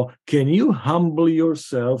 So can you humble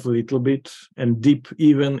yourself a little bit and dip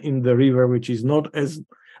even in the river, which is not as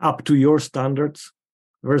up to your standards?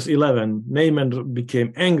 Verse 11, Naaman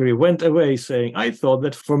became angry, went away, saying, I thought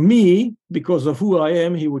that for me, because of who I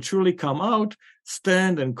am, he would surely come out,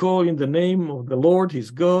 stand and call in the name of the Lord his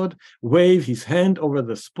God, wave his hand over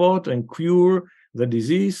the spot and cure the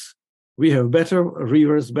disease. We have better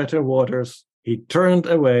rivers, better waters. He turned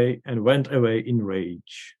away and went away in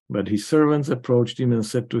rage. But his servants approached him and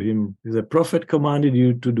said to him, if the prophet commanded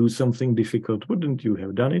you to do something difficult, wouldn't you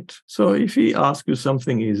have done it? So if he asks you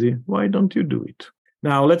something easy, why don't you do it?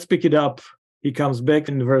 Now let's pick it up. He comes back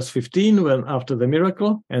in verse 15 when after the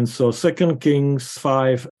miracle. And so 2 Kings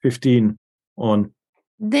 5:15 on.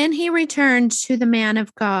 Then he returned to the man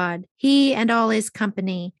of God, he and all his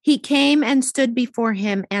company. He came and stood before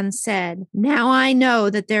him and said, now I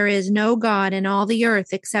know that there is no God in all the earth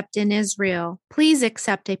except in Israel. Please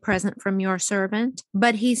accept a present from your servant.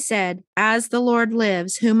 But he said, as the Lord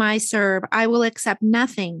lives, whom I serve, I will accept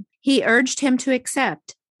nothing. He urged him to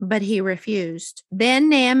accept, but he refused. Then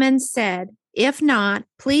Naaman said, if not,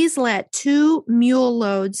 please let 2 mule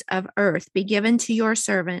loads of earth be given to your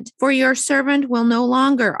servant, for your servant will no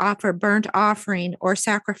longer offer burnt offering or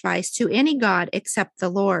sacrifice to any god except the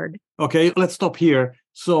Lord. Okay, let's stop here.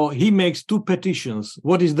 So he makes 2 petitions.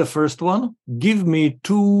 What is the first one? Give me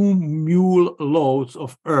 2 mule loads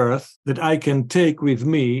of earth that I can take with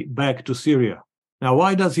me back to Syria. Now,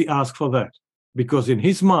 why does he ask for that? Because in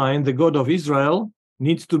his mind, the God of Israel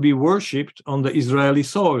needs to be worshipped on the Israeli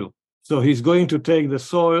soil. So he's going to take the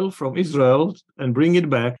soil from Israel and bring it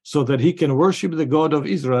back so that he can worship the God of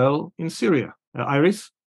Israel in Syria. Iris?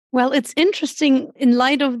 Well, it's interesting in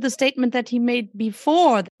light of the statement that he made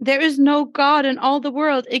before. There is no God in all the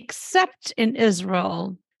world except in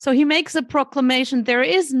Israel. So he makes a proclamation, there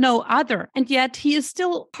is no other. And yet he is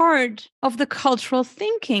still part of the cultural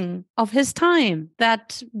thinking of his time,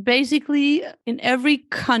 that basically in every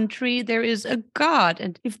country there is a God.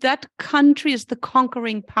 And if that country is the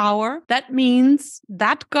conquering power, that means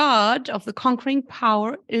that God of the conquering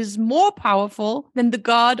power is more powerful than the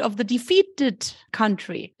God of the defeated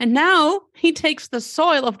country. And now he takes the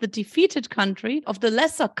soil of the defeated country, of the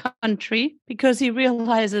lesser country, because he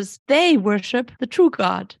realizes they worship the true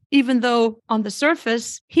God. God, even though on the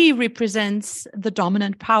surface, he represents the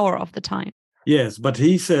dominant power of the time. Yes, but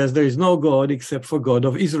he says there is no God except for God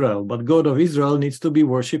of Israel. But God of Israel needs to be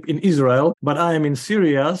worshipped in Israel. But I am in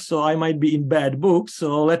Syria, so I might be in bad books.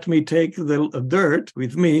 So let me take the dirt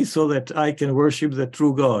with me so that I can worship the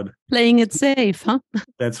true God. Playing it safe, huh?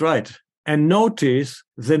 That's right. And notice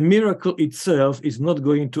the miracle itself is not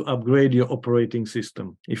going to upgrade your operating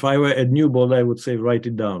system. If I were at Newbold, I would say write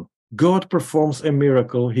it down. God performs a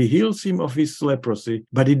miracle. He heals him of his leprosy,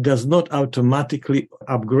 but it does not automatically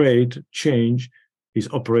upgrade, change his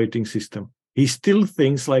operating system. He still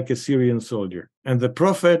thinks like a Syrian soldier. And the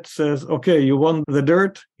prophet says, okay, you want the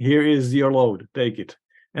dirt? Here is your load. Take it.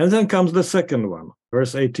 And then comes the second one,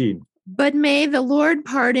 verse 18. But may the Lord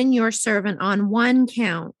pardon your servant on one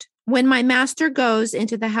count. When my master goes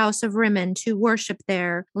into the house of Rimmon to worship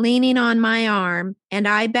there, leaning on my arm, and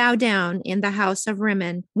I bow down in the house of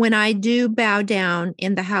Rimmon, when I do bow down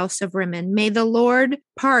in the house of Rimmon, may the Lord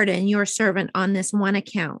pardon your servant on this one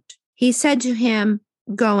account. He said to him,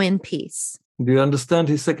 go in peace. Do you understand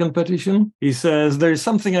his second petition? He says, there is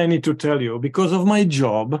something I need to tell you. Because of my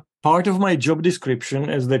job, part of my job description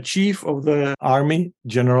as the chief of the army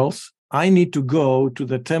generals, I need to go to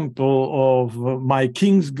the temple of my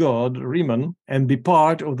king's god, Rimmon, and be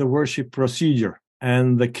part of the worship procedure.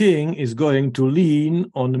 And the king is going to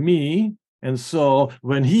lean on me. And so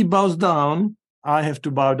when he bows down, I have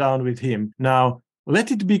to bow down with him. Now,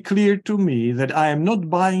 let it be clear to me that I am not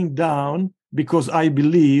bowing down because I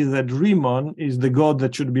believe that Rimmon is the god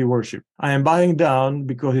that should be worshipped. I am bowing down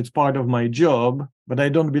because it's part of my job, but I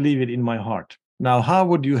don't believe it in my heart. Now, how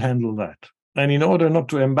would you handle that? And in order not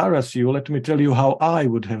to embarrass you, let me tell you how I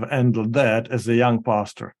would have handled that as a young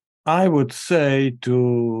pastor. I would say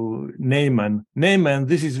to Naaman,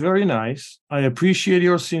 this is very nice. I appreciate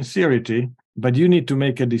your sincerity, but you need to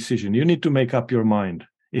make a decision. You need to make up your mind.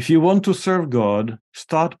 If you want to serve God,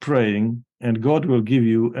 start praying, and God will give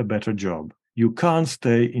you a better job. You can't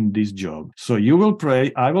stay in this job. So you will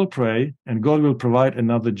pray, I will pray, and God will provide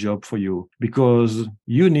another job for you because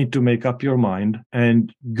you need to make up your mind,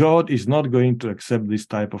 and God is not going to accept this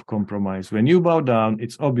type of compromise. When you bow down,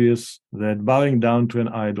 it's obvious that bowing down to an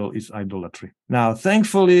idol is idolatry. Now,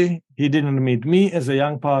 thankfully, he didn't meet me as a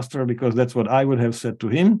young pastor because that's what I would have said to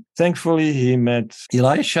him. Thankfully, he met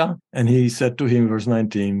Elisha, and he said to him, verse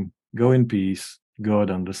 19, go in peace,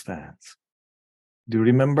 God understands. Do you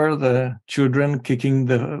remember the children kicking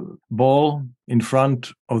the ball in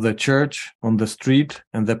front of the church on the street?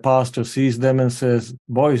 And the pastor sees them and says,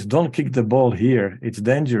 boys, don't kick the ball here. It's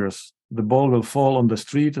dangerous. The ball will fall on the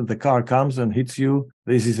street and the car comes and hits you.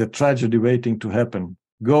 This is a tragedy waiting to happen.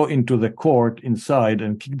 Go into the court inside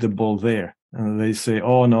and kick the ball there. And they say,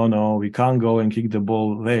 oh, no, we can't go and kick the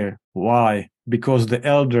ball there. Why? Because the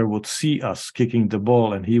elder would see us kicking the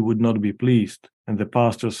ball and he would not be pleased. And the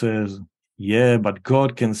pastor says, yeah, but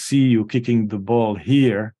God can see you kicking the ball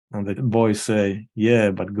here. And the boys say, yeah,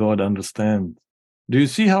 but God understands. Do you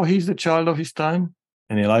see how he's the child of his time?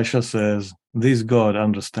 And Elisha says, this God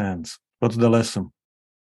understands. What's the lesson?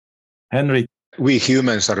 Henry. We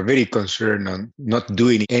humans are very concerned on not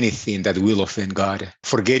doing anything that will offend God,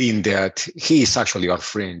 forgetting that he is actually our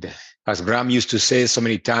friend. As Bram used to say so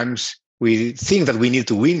many times, we think that we need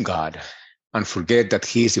to win God and forget that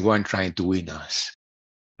he is the one trying to win us.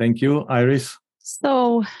 Thank you, Iris.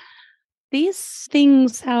 So these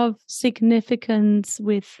things have significance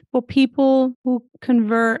for people who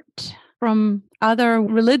convert from other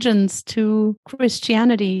religions to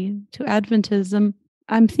Christianity, to Adventism.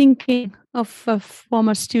 I'm thinking of a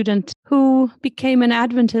former student who became an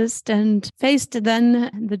Adventist and faced then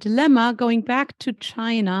the dilemma going back to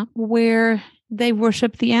China, where they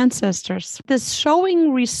worship the ancestors. This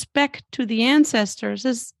showing respect to the ancestors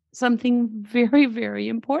is something very, very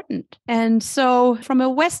important. And so from a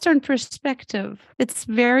Western perspective, it's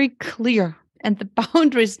very clear. And the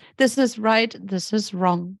boundaries, this is right, this is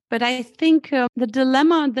wrong. But I think the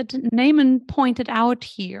dilemma that Naaman pointed out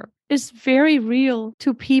here is very real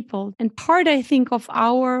to people. And part, I think, of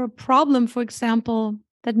our problem, for example,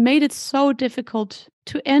 that made it so difficult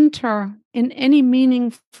to enter in any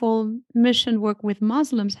meaningful mission work with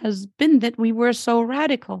Muslims has been that we were so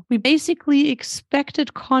radical. We basically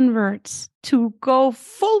expected converts to go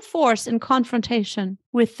full force in confrontation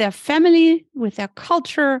with their family, with their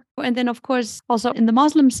culture. And then, of course, also in the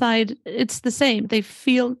Muslim side, it's the same. They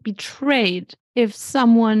feel betrayed if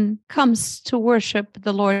someone comes to worship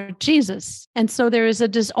the Lord Jesus. And so there is a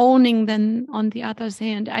disowning then on the other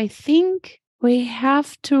hand. I think we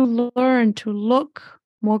have to learn to look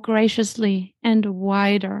more graciously and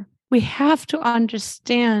wider. We have to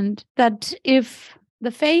understand that if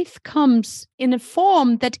The faith comes in a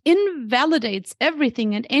form that invalidates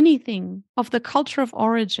everything and anything of the culture of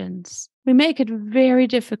origins. We make it very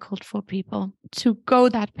difficult for people to go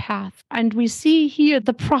that path. And we see here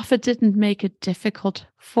the prophet didn't make it difficult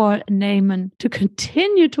for Naaman to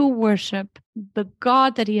continue to worship the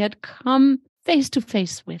God that he had come face to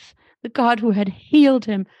face with, the God who had healed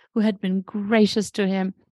him, who had been gracious to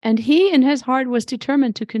him. And he in his heart was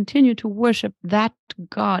determined to continue to worship that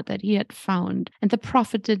God that he had found. And the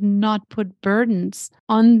prophet did not put burdens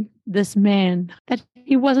on this man that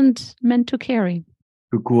he wasn't meant to carry.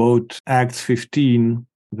 To quote Acts 15,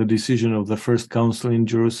 the decision of the first council in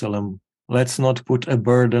Jerusalem, let's not put a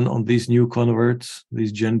burden on these new converts,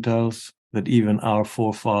 these Gentiles, that even our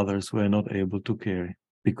forefathers were not able to carry.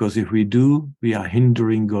 Because if we do, we are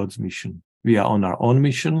hindering God's mission. We are on our own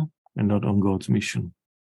mission and not on God's mission.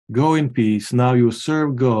 Go in peace. Now you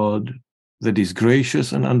serve God that is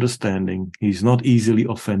gracious and understanding. He is not easily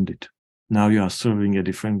offended. Now you are serving a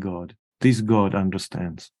different God. This God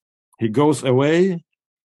understands. He goes away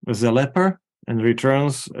as a leper and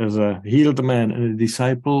returns as a healed man and a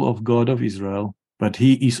disciple of God of Israel. But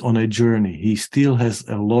he is on a journey. He still has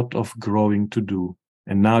a lot of growing to do.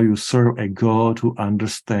 And now you serve a God who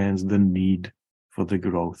understands the need for the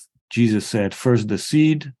growth. Jesus said, first the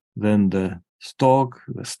seed, then the stalk,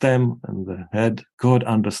 the stem, and the head. God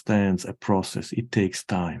understands a process. It takes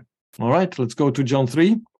time. All right, let's go to John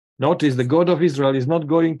 3. Notice the God of Israel is not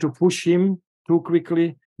going to push him too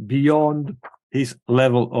quickly beyond his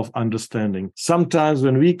level of understanding. Sometimes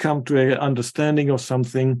when we come to an understanding of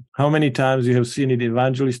something, how many times you have seen in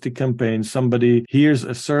evangelistic campaigns, somebody hears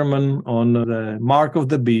a sermon on the mark of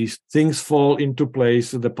the beast, things fall into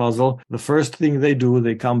place, the puzzle. The first thing they do,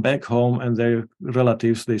 they come back home and their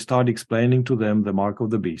relatives, they start explaining to them the mark of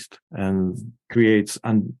the beast and creates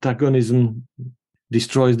antagonism,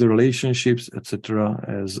 destroys the relationships, etc.,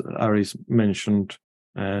 as Aris mentioned.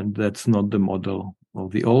 And that's not the model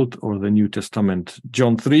of the Old or the New Testament.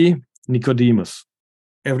 John 3, Nicodemus.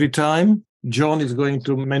 Every time John is going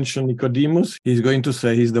to mention Nicodemus, he's going to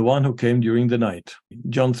say he's the one who came during the night.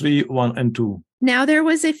 John 3, 1 and 2. Now there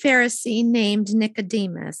was a Pharisee named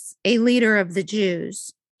Nicodemus, a leader of the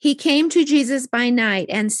Jews. He came to Jesus by night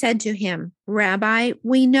and said to him, Rabbi,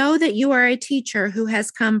 we know that you are a teacher who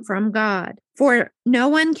has come from God, for no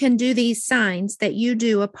one can do these signs that you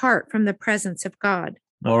do apart from the presence of God.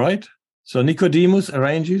 All right. So Nicodemus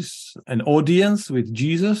arranges an audience with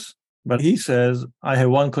Jesus, but he says, I have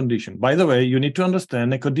one condition. By the way, you need to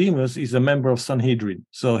understand Nicodemus is a member of Sanhedrin.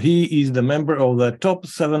 So he is the member of the top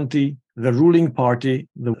 70, the ruling party,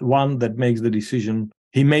 the one that makes the decision.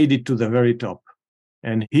 He made it to the very top.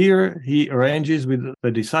 And here he arranges with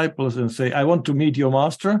the disciples and say, I want to meet your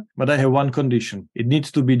master, but I have one condition. It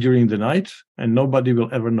needs to be during the night and nobody will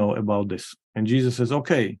ever know about this. And Jesus says,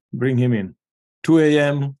 okay, bring him in. 2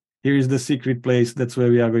 a.m., here is the secret place. That's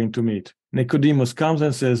where we are going to meet. Nicodemus comes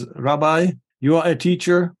and says, Rabbi, you are a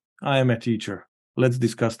teacher. I am a teacher. Let's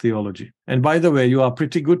discuss theology. And by the way, you are a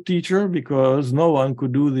pretty good teacher because no one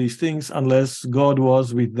could do these things unless God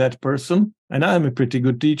was with that person. And I am a pretty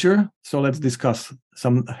good teacher. So let's discuss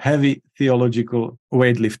some heavy theological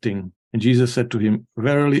weightlifting. And Jesus said to him,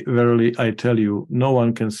 verily, verily, I tell you, no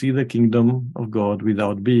one can see the kingdom of God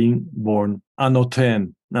without being born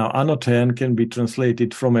anoten. Now, anoten can be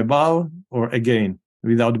translated from above or again.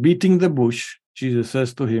 Without beating the bush, Jesus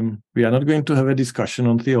says to him, we are not going to have a discussion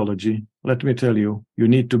on theology. Let me tell you, you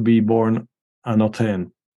need to be born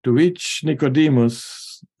anoten. To which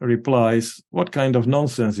Nicodemus replies, what kind of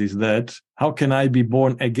nonsense is that? How can I be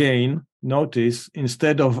born again? Notice,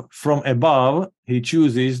 instead of from above, he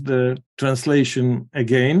chooses the translation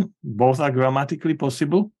again. Both are grammatically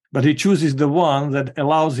possible. But he chooses the one that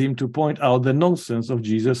allows him to point out the nonsense of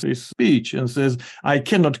Jesus' speech and says, I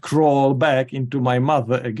cannot crawl back into my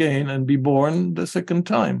mother again and be born the second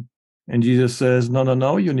time. And Jesus says,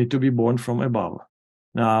 no, you need to be born from above.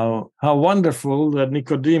 Now, how wonderful that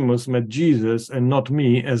Nicodemus met Jesus and not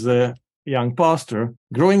me as a young pastor.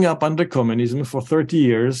 Growing up under communism for 30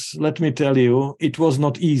 years, let me tell you, it was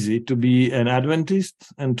not easy to be an Adventist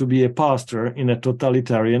and to be a pastor in a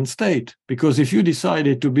totalitarian state. Because if you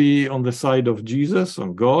decided to be on the side of Jesus,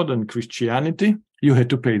 on God and Christianity, you had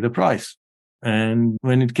to pay the price. And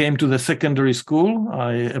when it came to the secondary school,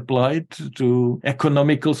 I applied to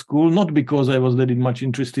economical school, not because I was that much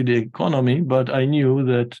interested in economy, but I knew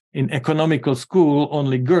that in economical school,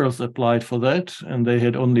 only girls applied for that, and they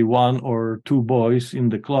had only 1 or 2 boys in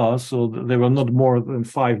the class, so there were not more than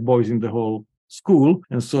 5 boys in the whole school.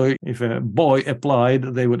 And so if a boy applied,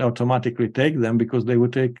 they would automatically take them because they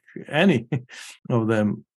would take any of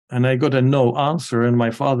them. And I got a no answer, and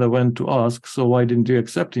my father went to ask, so why didn't you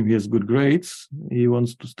accept him? He has good grades. He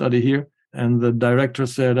wants to study here. And the director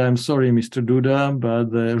said, I'm sorry, Mr. Duda,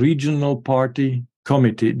 but the regional party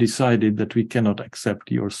committee decided that we cannot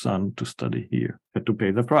accept your son to study here, to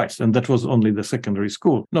pay the price. And that was only the secondary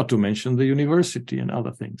school, not to mention the university and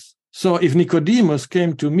other things. So if Nicodemus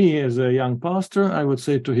came to me as a young pastor, I would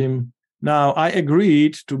say to him, now I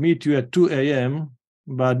agreed to meet you at 2 a.m.,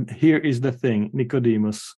 but here is the thing,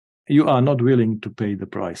 Nicodemus, you are not willing to pay the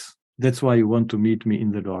price. That's why you want to meet me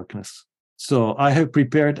in the darkness. So I have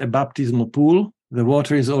prepared a baptismal pool. The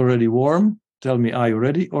water is already warm. Tell me, are you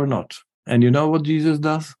ready or not? And you know what Jesus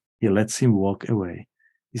does? He lets him walk away.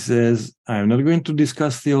 He says, I'm not going to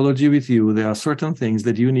discuss theology with you. There are certain things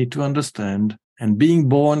that you need to understand. And being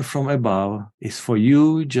born from above is for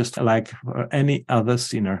you just like for any other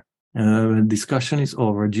sinner. When discussion is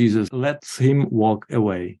over, Jesus lets him walk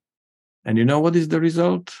away. And you know what is the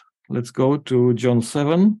result? Let's go to John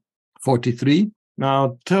 7:43.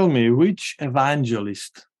 Now tell me, which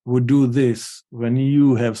evangelist would do this when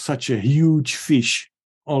you have such a huge fish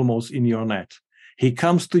almost in your net? He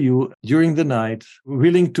comes to you during the night,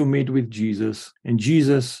 willing to meet with Jesus, and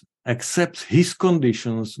Jesus accepts his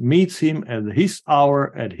conditions, meets him at his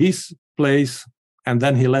hour, at his place, and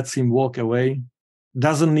then he lets him walk away.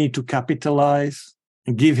 Doesn't need to capitalize,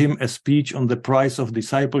 give him a speech on the price of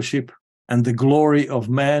discipleship and the glory of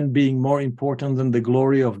man being more important than the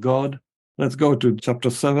glory of God. Let's go to chapter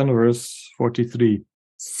 7, verse 43.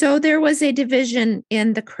 So there was a division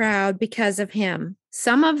in the crowd because of him.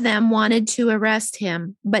 Some of them wanted to arrest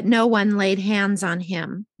him, but no one laid hands on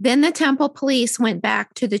him. Then the temple police went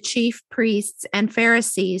back to the chief priests and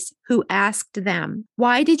Pharisees, who asked them,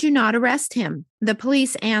 "Why did you not arrest him?" The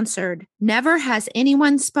police answered, "Never has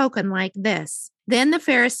anyone spoken like this." Then the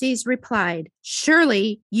Pharisees replied,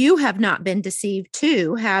 "Surely you have not been deceived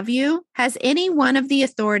too, have you? Has any one of the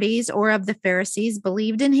authorities or of the Pharisees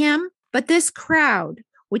believed in him? But this crowd,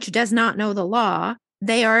 which does not know the law,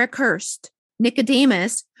 they are accursed."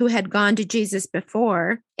 Nicodemus, who had gone to Jesus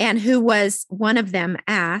before, and who was one of them,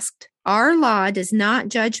 asked, "Our law does not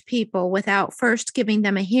judge people without first giving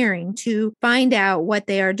them a hearing to find out what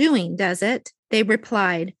they are doing, does it?" They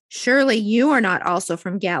replied, "Surely you are not also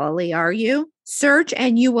from Galilee, are you? Search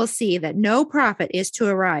and you will see that no prophet is to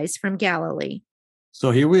arise from Galilee."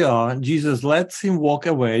 So here we are. Jesus lets him walk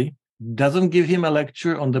away, doesn't give him a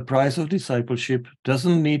lecture on the price of discipleship,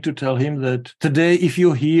 doesn't need to tell him that today, if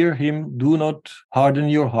you hear him, do not harden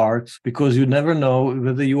your hearts, because you never know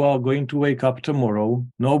whether you are going to wake up tomorrow.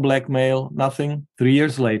 No blackmail, nothing. 3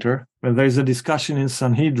 years later, when there is a discussion in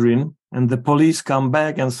Sanhedrin, and the police come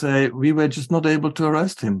back and say, we were just not able to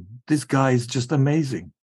arrest him. This guy is just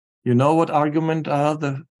amazing. You know what argument are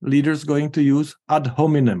the leaders going to use? Ad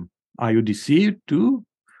hominem. Are you deceived too?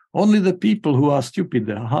 Only the people who are stupid,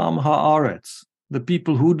 the ham haaretz, the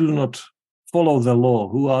people who do not follow the law,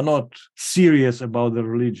 who are not serious about the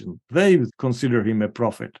religion, they consider him a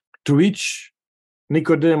prophet. To which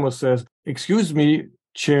Nicodemus says, "Excuse me,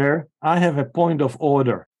 chair, I have a point of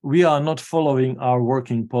order. We are not following our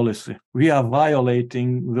working policy. We are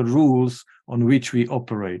violating the rules on which we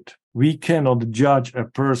operate. We cannot judge a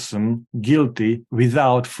person guilty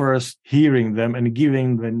without first hearing them and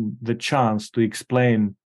giving them the chance to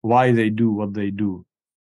explain why they do what they do."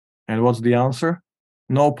 And what's the answer?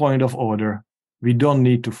 No point of order. We don't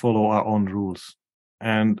need to follow our own rules.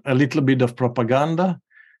 And a little bit of propaganda.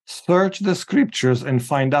 Search the scriptures and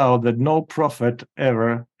find out that no prophet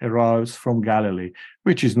ever arose from Galilee,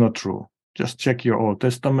 which is not true. Just check your Old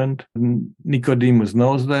Testament. Nicodemus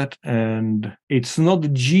knows that. And it's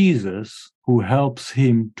not Jesus who helps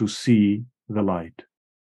him to see the light.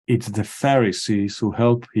 It's the Pharisees who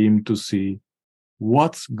help him to see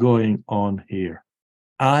what's going on here.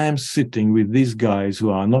 I am sitting with these guys who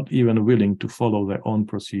are not even willing to follow their own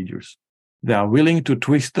procedures. They are willing to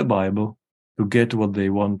twist the Bible to get what they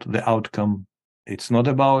want, the outcome. It's not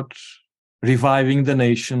about reviving the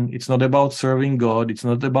nation. It's not about serving God. It's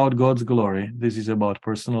not about God's glory. This is about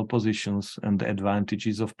personal positions and the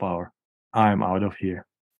advantages of power. I'm out of here.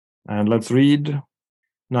 And let's read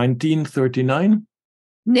 1939.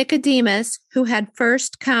 Nicodemus, who had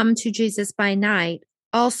first come to Jesus by night,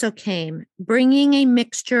 also came, bringing a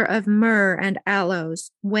mixture of myrrh and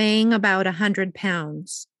aloes, weighing about 100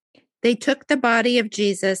 pounds. They took the body of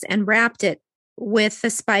Jesus and wrapped it with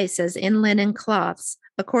the spices in linen cloths,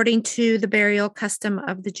 according to the burial custom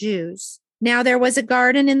of the Jews. Now there was a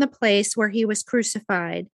garden in the place where he was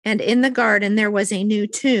crucified, and in the garden there was a new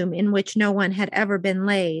tomb in which no one had ever been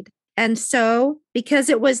laid. And so, because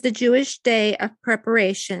it was the Jewish day of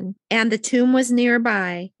preparation, and the tomb was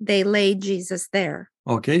nearby, they laid Jesus there.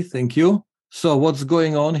 Okay, thank you. So what's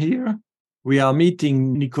going on here? We are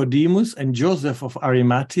meeting Nicodemus and Joseph of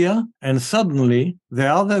Arimathea, and suddenly the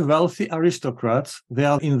other wealthy aristocrats, they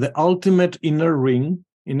are in the ultimate inner ring,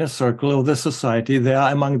 inner circle of the society. They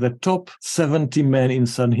are among the top 70 men in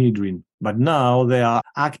Sanhedrin. But now they are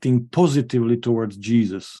acting positively towards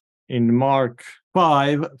Jesus. In Mark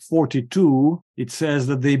 5:42, it says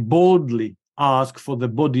that they boldly ask for the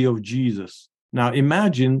body of Jesus. Now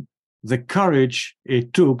imagine the courage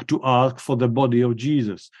it took to ask for the body of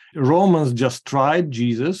Jesus. Romans just tried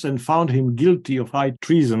Jesus and found him guilty of high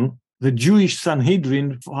treason. The Jewish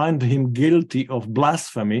Sanhedrin found him guilty of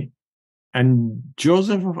blasphemy. And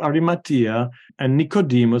Joseph of Arimathea and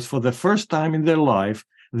Nicodemus, for the first time in their life,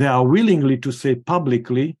 they are willingly to say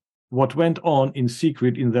publicly what went on in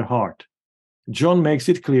secret in their heart. John makes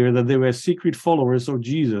it clear that they were secret followers of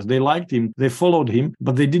Jesus. They liked him, they followed him,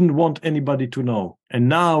 but they didn't want anybody to know. And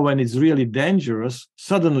now when it's really dangerous,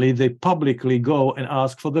 suddenly they publicly go and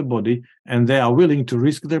ask for the body, and they are willing to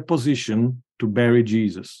risk their position to bury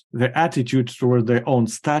Jesus. Their attitude toward their own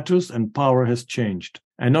status and power has changed.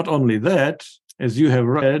 And not only that, as you have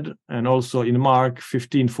read, and also in Mark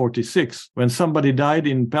 15:46, when somebody died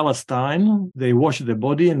in Palestine, they washed the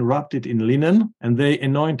body and wrapped it in linen, and they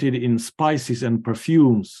anointed it in spices and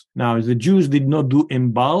perfumes. Now, the Jews did not do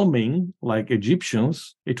embalming like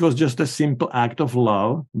Egyptians. It was just a simple act of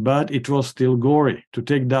love, but it was still gory. To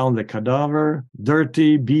take down the cadaver,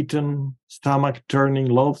 dirty, beaten, stomach turning,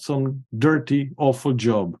 loathsome, dirty, awful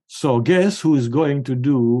job. So guess who is going to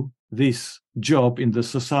do this job in the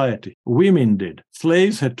society? Women did.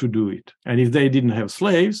 Slaves had to do it. And if they didn't have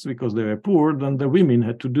slaves because they were poor, then the women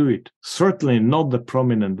had to do it. Certainly not the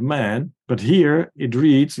prominent man, but here it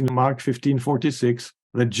reads in Mark 15:46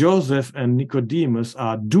 that Joseph and Nicodemus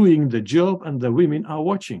are doing the job and the women are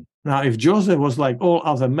watching. Now, if Joseph was like all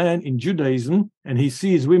other men in Judaism and he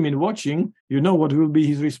sees women watching, you know what will be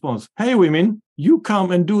his response? Hey, women, you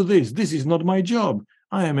come and do this. This is not my job.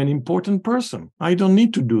 I am an important person. I don't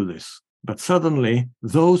need to do this. But suddenly,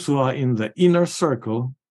 those who are in the inner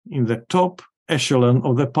circle, in the top echelon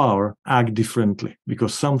of the power, act differently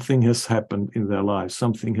because something has happened in their lives.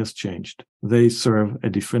 Something has changed. They serve a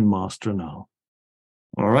different master now.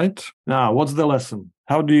 All right? Now, what's the lesson?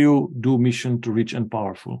 How do you do mission to rich and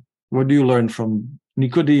powerful? What do you learn from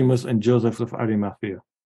Nicodemus and Joseph of Arimathea?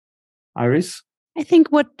 Iris? I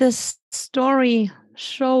think what this story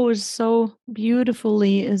shows so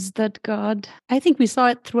beautifully is that God, I think we saw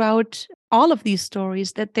it throughout all of these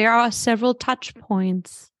stories, that there are several touch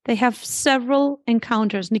points. They have several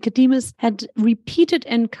encounters. Nicodemus had repeated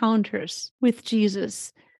encounters with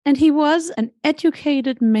Jesus, and he was an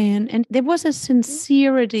educated man, and there was a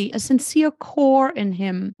sincerity, a sincere core in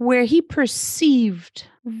him where he perceived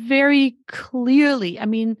very clearly. I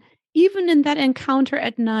mean, even in that encounter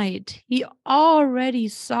at night, he already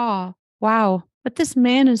saw, wow, what this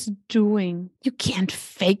man is doing. You can't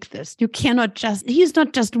fake this. You cannot he's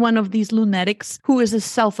not just one of these lunatics who is a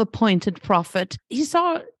self-appointed prophet. He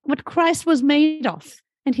saw what Christ was made of,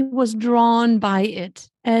 and he was drawn by it.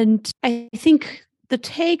 And I think the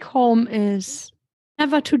take home is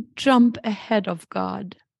never to jump ahead of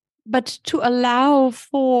God, but to allow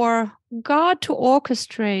for God to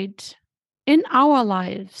orchestrate in our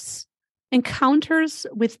lives encounters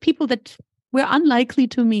with people that we're unlikely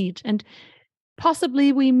to meet. And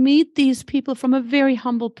possibly we meet these people from a very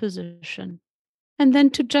humble position. And then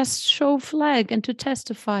to just show flag and to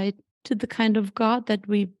testify to the kind of God that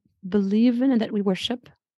we believe in and that we worship.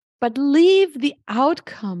 But leave the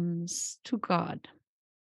outcomes to God.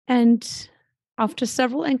 And after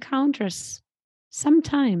several encounters,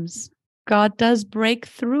 sometimes God does break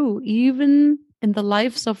through, even in the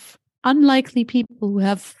lives of unlikely people who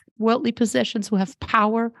have worldly possessions, who have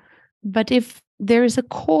power. But if there is a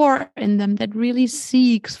core in them that really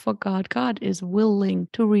seeks for God, God is willing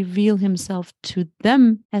to reveal himself to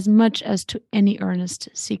them as much as to any earnest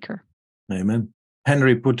seeker. Amen.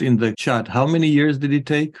 Henry put in the chat, how many years did it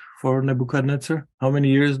take for Nebuchadnezzar? How many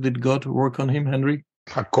years did God work on him, Henry?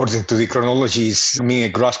 According to the chronologies, a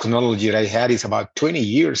gross chronology that I had is about 20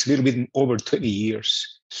 years, a little bit over 20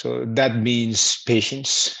 years. So that means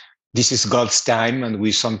patience. This is God's time, and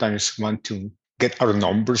we sometimes want to get our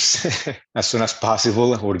numbers as soon as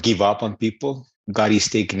possible or give up on people. God is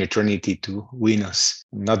taking eternity to win us,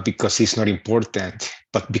 not because it's not important,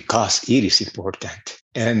 but because it is important.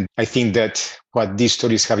 And I think that what these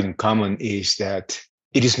stories have in common is that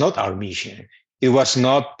it is not our mission. It was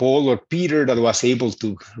not Paul or Peter that was able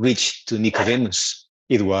to reach to Nicodemus.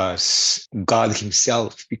 It was God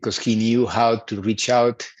himself, because he knew how to reach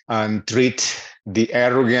out and treat the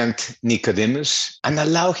arrogant Nicodemus and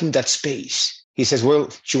allow him that space He says, well,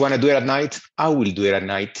 you want to do it at night? I will do it at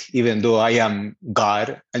night. Even though I am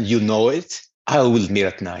God and you know it, I will meet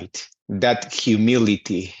at night. That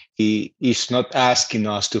humility, he is not asking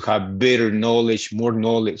us to have better knowledge, more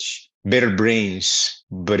knowledge, better brains,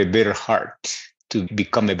 but a better heart to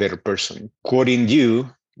become a better person. Quoting you,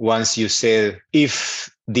 once you said, if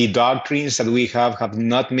the doctrines that we have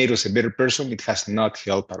not made us a better person, it has not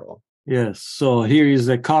helped at all. Yes. So here is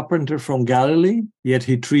a carpenter from Galilee, yet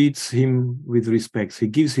he treats him with respect. He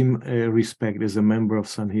gives him respect as a member of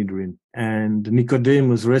Sanhedrin. And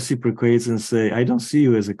Nicodemus reciprocates and say, I don't see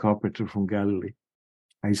you as a carpenter from Galilee.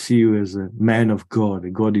 I see you as a man of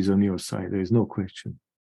God. God is on your side. There is no question.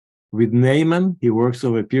 With Naaman, he works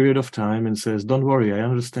over a period of time and says, don't worry, I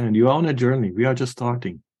understand. You are on a journey. We are just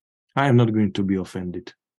starting. I am not going to be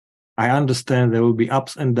offended. I understand there will be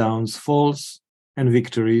ups and downs, falls and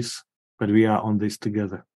victories, but we are on this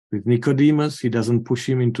together. With Nicodemus, he doesn't push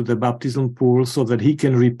him into the baptism pool so that he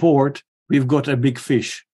can report, we've got a big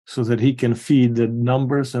fish, so that he can feed the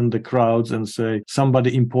numbers and the crowds and say,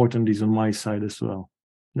 somebody important is on my side as well.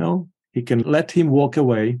 No, he can let him walk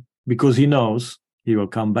away because he knows he will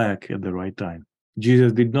come back at the right time.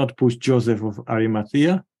 Jesus did not push Joseph of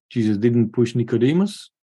Arimathea. Jesus didn't push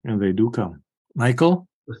Nicodemus, and they do come. Michael?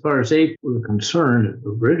 As far as they were concerned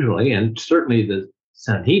originally, and certainly the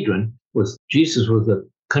Sanhedrin, Jesus was a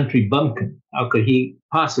country bumpkin. How could he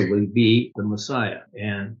possibly be the Messiah?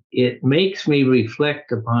 And it makes me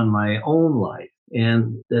reflect upon my own life,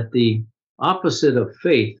 and that the opposite of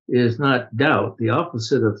faith is not doubt. The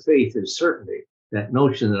opposite of faith is certainty. That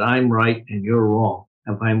notion that I'm right and you're wrong.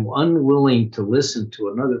 If I'm unwilling to listen to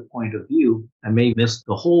another point of view, I may miss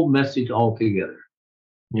the whole message altogether.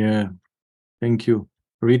 Yeah, thank you.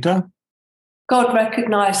 Rita? God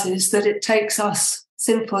recognizes that it takes us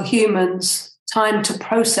sinful humans time to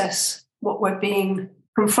process what we're being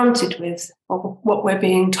confronted with or what we're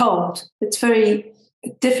being told. It's very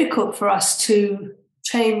difficult for us to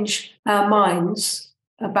change our minds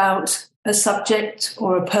about a subject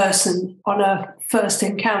or a person on a first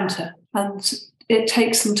encounter. And it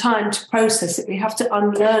takes some time to process it. We have to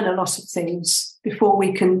unlearn a lot of things before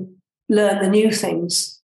we can learn the new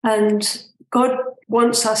things. And God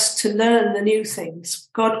wants us to learn the new things.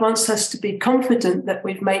 God wants us to be confident that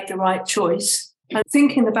we've made the right choice. And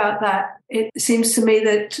thinking about that, it seems to me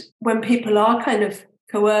that when people are kind of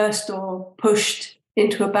coerced or pushed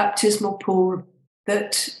into a baptismal pool,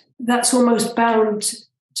 that's almost bound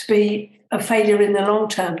to be a failure in the long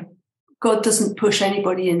term. God doesn't push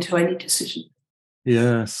anybody into any decision.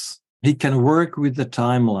 Yes. He can work with the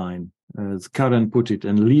timeline, as Karen put it,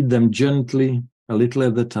 and lead them gently, a little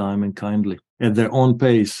at a time and kindly, at their own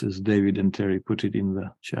pace, as David and Terry put it in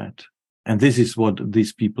the chat. And this is what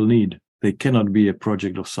these people need. They cannot be a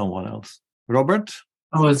project of someone else. Robert?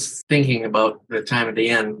 I was thinking about the time at the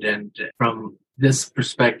end, and from this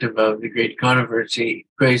perspective of the great controversy,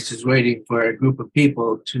 Christ is waiting for a group of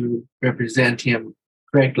people to represent him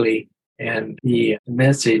correctly. And the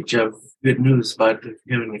message of good news about the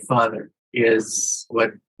Heavenly Father is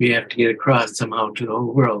what we have to get across somehow to the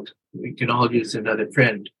whole world. We can all use another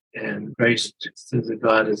friend, and Christ says that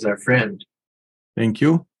God is our friend. Thank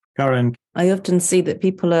you. Karen? I often see that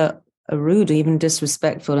people are rude, even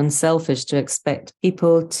disrespectful and selfish to expect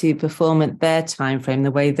people to perform at their time frame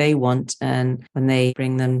the way they want. And when they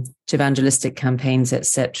bring them to evangelistic campaigns,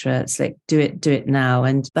 etc., it's like, do it now.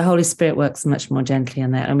 And the Holy Spirit works much more gently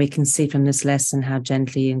on that. And we can see from this lesson how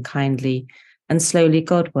gently and kindly and slowly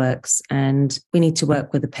God works. And we need to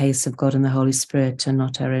work with the pace of God and the Holy Spirit and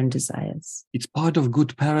not our own desires. It's part of good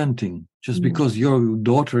parenting. Just because your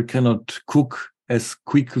daughter cannot cook as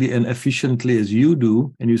quickly and efficiently as you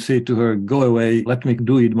do, and you say to her, go away, let me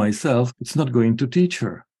do it myself, it's not going to teach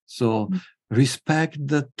her. So respect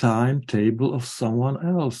the timetable of someone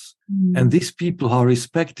else. And these people who are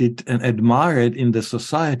respected and admired in the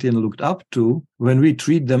society and looked up to, when we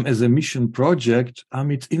treat them as a mission project,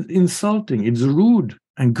 it's insulting, it's rude.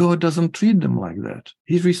 And God doesn't treat them like that.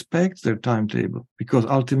 He respects their timetable because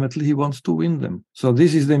ultimately he wants to win them. So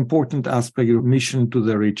this is the important aspect of mission to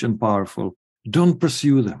the rich and powerful. Don't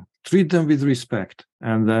pursue them. Treat them with respect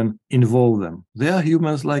and then involve them. They are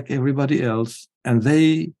humans like everybody else, and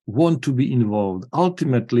they want to be involved.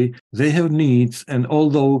 Ultimately, they have needs, and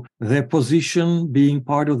although their position, being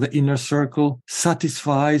part of the inner circle,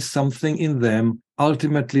 satisfies something in them,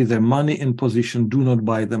 ultimately their money and position do not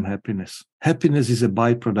buy them happiness. Happiness is a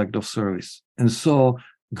byproduct of service. And so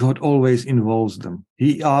God always involves them.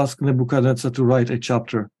 He asked Nebuchadnezzar to write a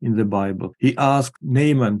chapter in the Bible. He asked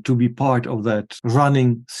Naaman to be part of that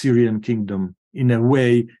running Syrian kingdom in a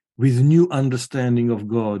way with new understanding of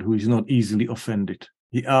God, who is not easily offended.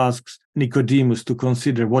 He asks Nicodemus to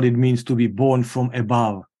consider what it means to be born from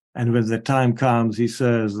above. And when the time comes, he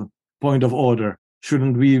says, point of order,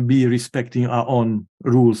 shouldn't we be respecting our own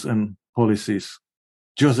rules and policies?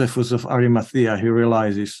 Josephus of Arimathea, he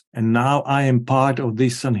realizes, and now I am part of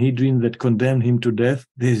this Sanhedrin that condemned him to death.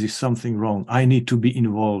 There is something wrong. I need to be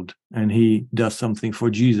involved. And he does something for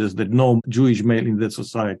Jesus that no Jewish male in that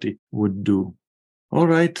society would do. All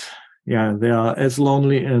right. Yeah, they are as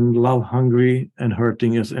lonely and love-hungry and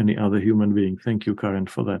hurting as any other human being. Thank you, Karen,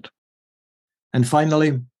 for that. And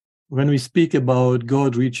finally, when we speak about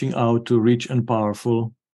God reaching out to rich and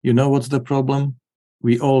powerful, you know what's the problem?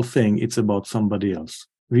 We all think it's about somebody else.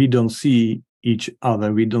 We don't see each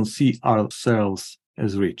other. We don't see ourselves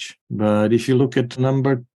as rich. But if you look at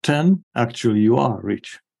number 10, actually you are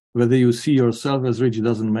rich. Whether you see yourself as rich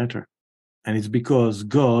doesn't matter. And it's because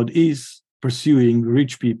God is pursuing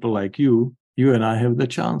rich people like you. You and I have the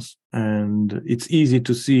chance. And it's easy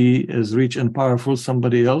to see as rich and powerful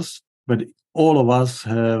somebody else, but all of us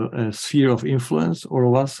have a sphere of influence. All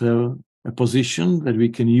of us have a position that we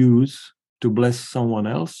can use to bless someone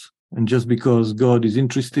else. And just because God is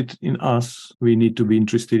interested in us, we need to be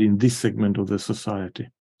interested in this segment of the society.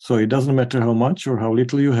 So it doesn't matter how much or how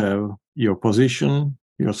little you have, your position,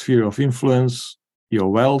 your sphere of influence, your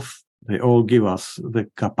wealth, they all give us the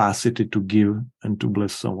capacity to give and to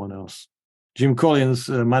bless someone else. Jim Collins,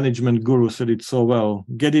 management guru, said it so well.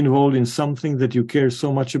 Get involved in something that you care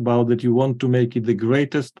so much about that you want to make it the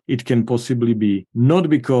greatest it can possibly be. Not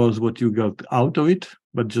because what you got out of it,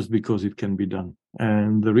 but just because it can be done.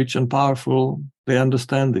 And the rich and powerful, they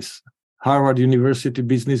understand this. Harvard University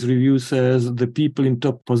Business Review says the people in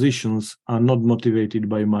top positions are not motivated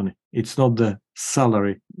by money. It's not the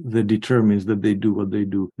salary that determines that they do what they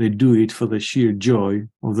do. They do it for the sheer joy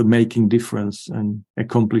of the making difference and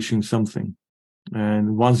accomplishing something.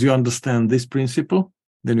 And once you understand this principle,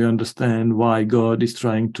 then you understand why God is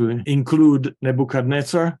trying to include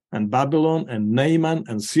Nebuchadnezzar and Babylon and Naaman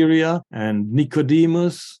and Syria and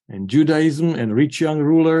Nicodemus and Judaism and rich young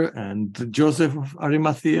ruler and Joseph of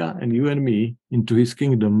Arimathea and you and me into his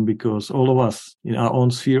kingdom, because all of us in our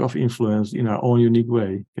own sphere of influence, in our own unique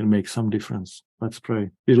way, can make some difference. Let's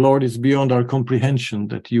pray. Dear Lord, it's beyond our comprehension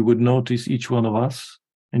that you would notice each one of us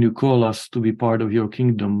and you call us to be part of your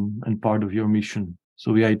kingdom and part of your mission.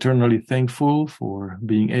 So we are eternally thankful for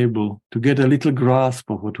being able to get a little grasp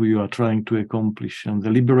of what we are trying to accomplish and the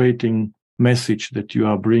liberating message that you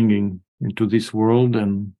are bringing into this world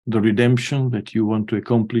and the redemption that you want to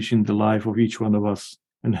accomplish in the life of each one of us.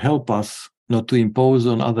 And help us not to impose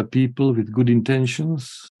on other people with good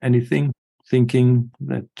intentions anything, thinking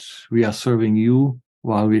that we are serving you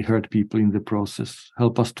while we hurt people in the process.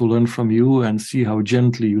 Help us to learn from you and see how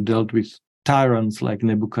gently you dealt with tyrants like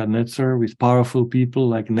Nebuchadnezzar, with powerful people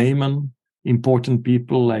like Naaman, important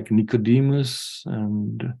people like Nicodemus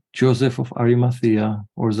and Joseph of Arimathea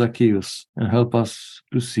or Zacchaeus, and help us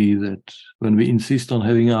to see that when we insist on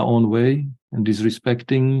having our own way and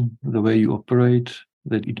disrespecting the way you operate,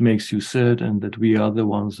 that it makes you sad and that we are the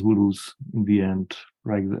ones who lose in the end,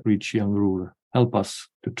 like the rich young ruler. Help us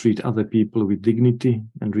to treat other people with dignity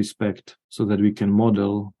and respect so that we can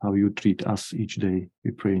model how you treat us each day.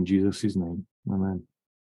 We pray in Jesus' name. Amen.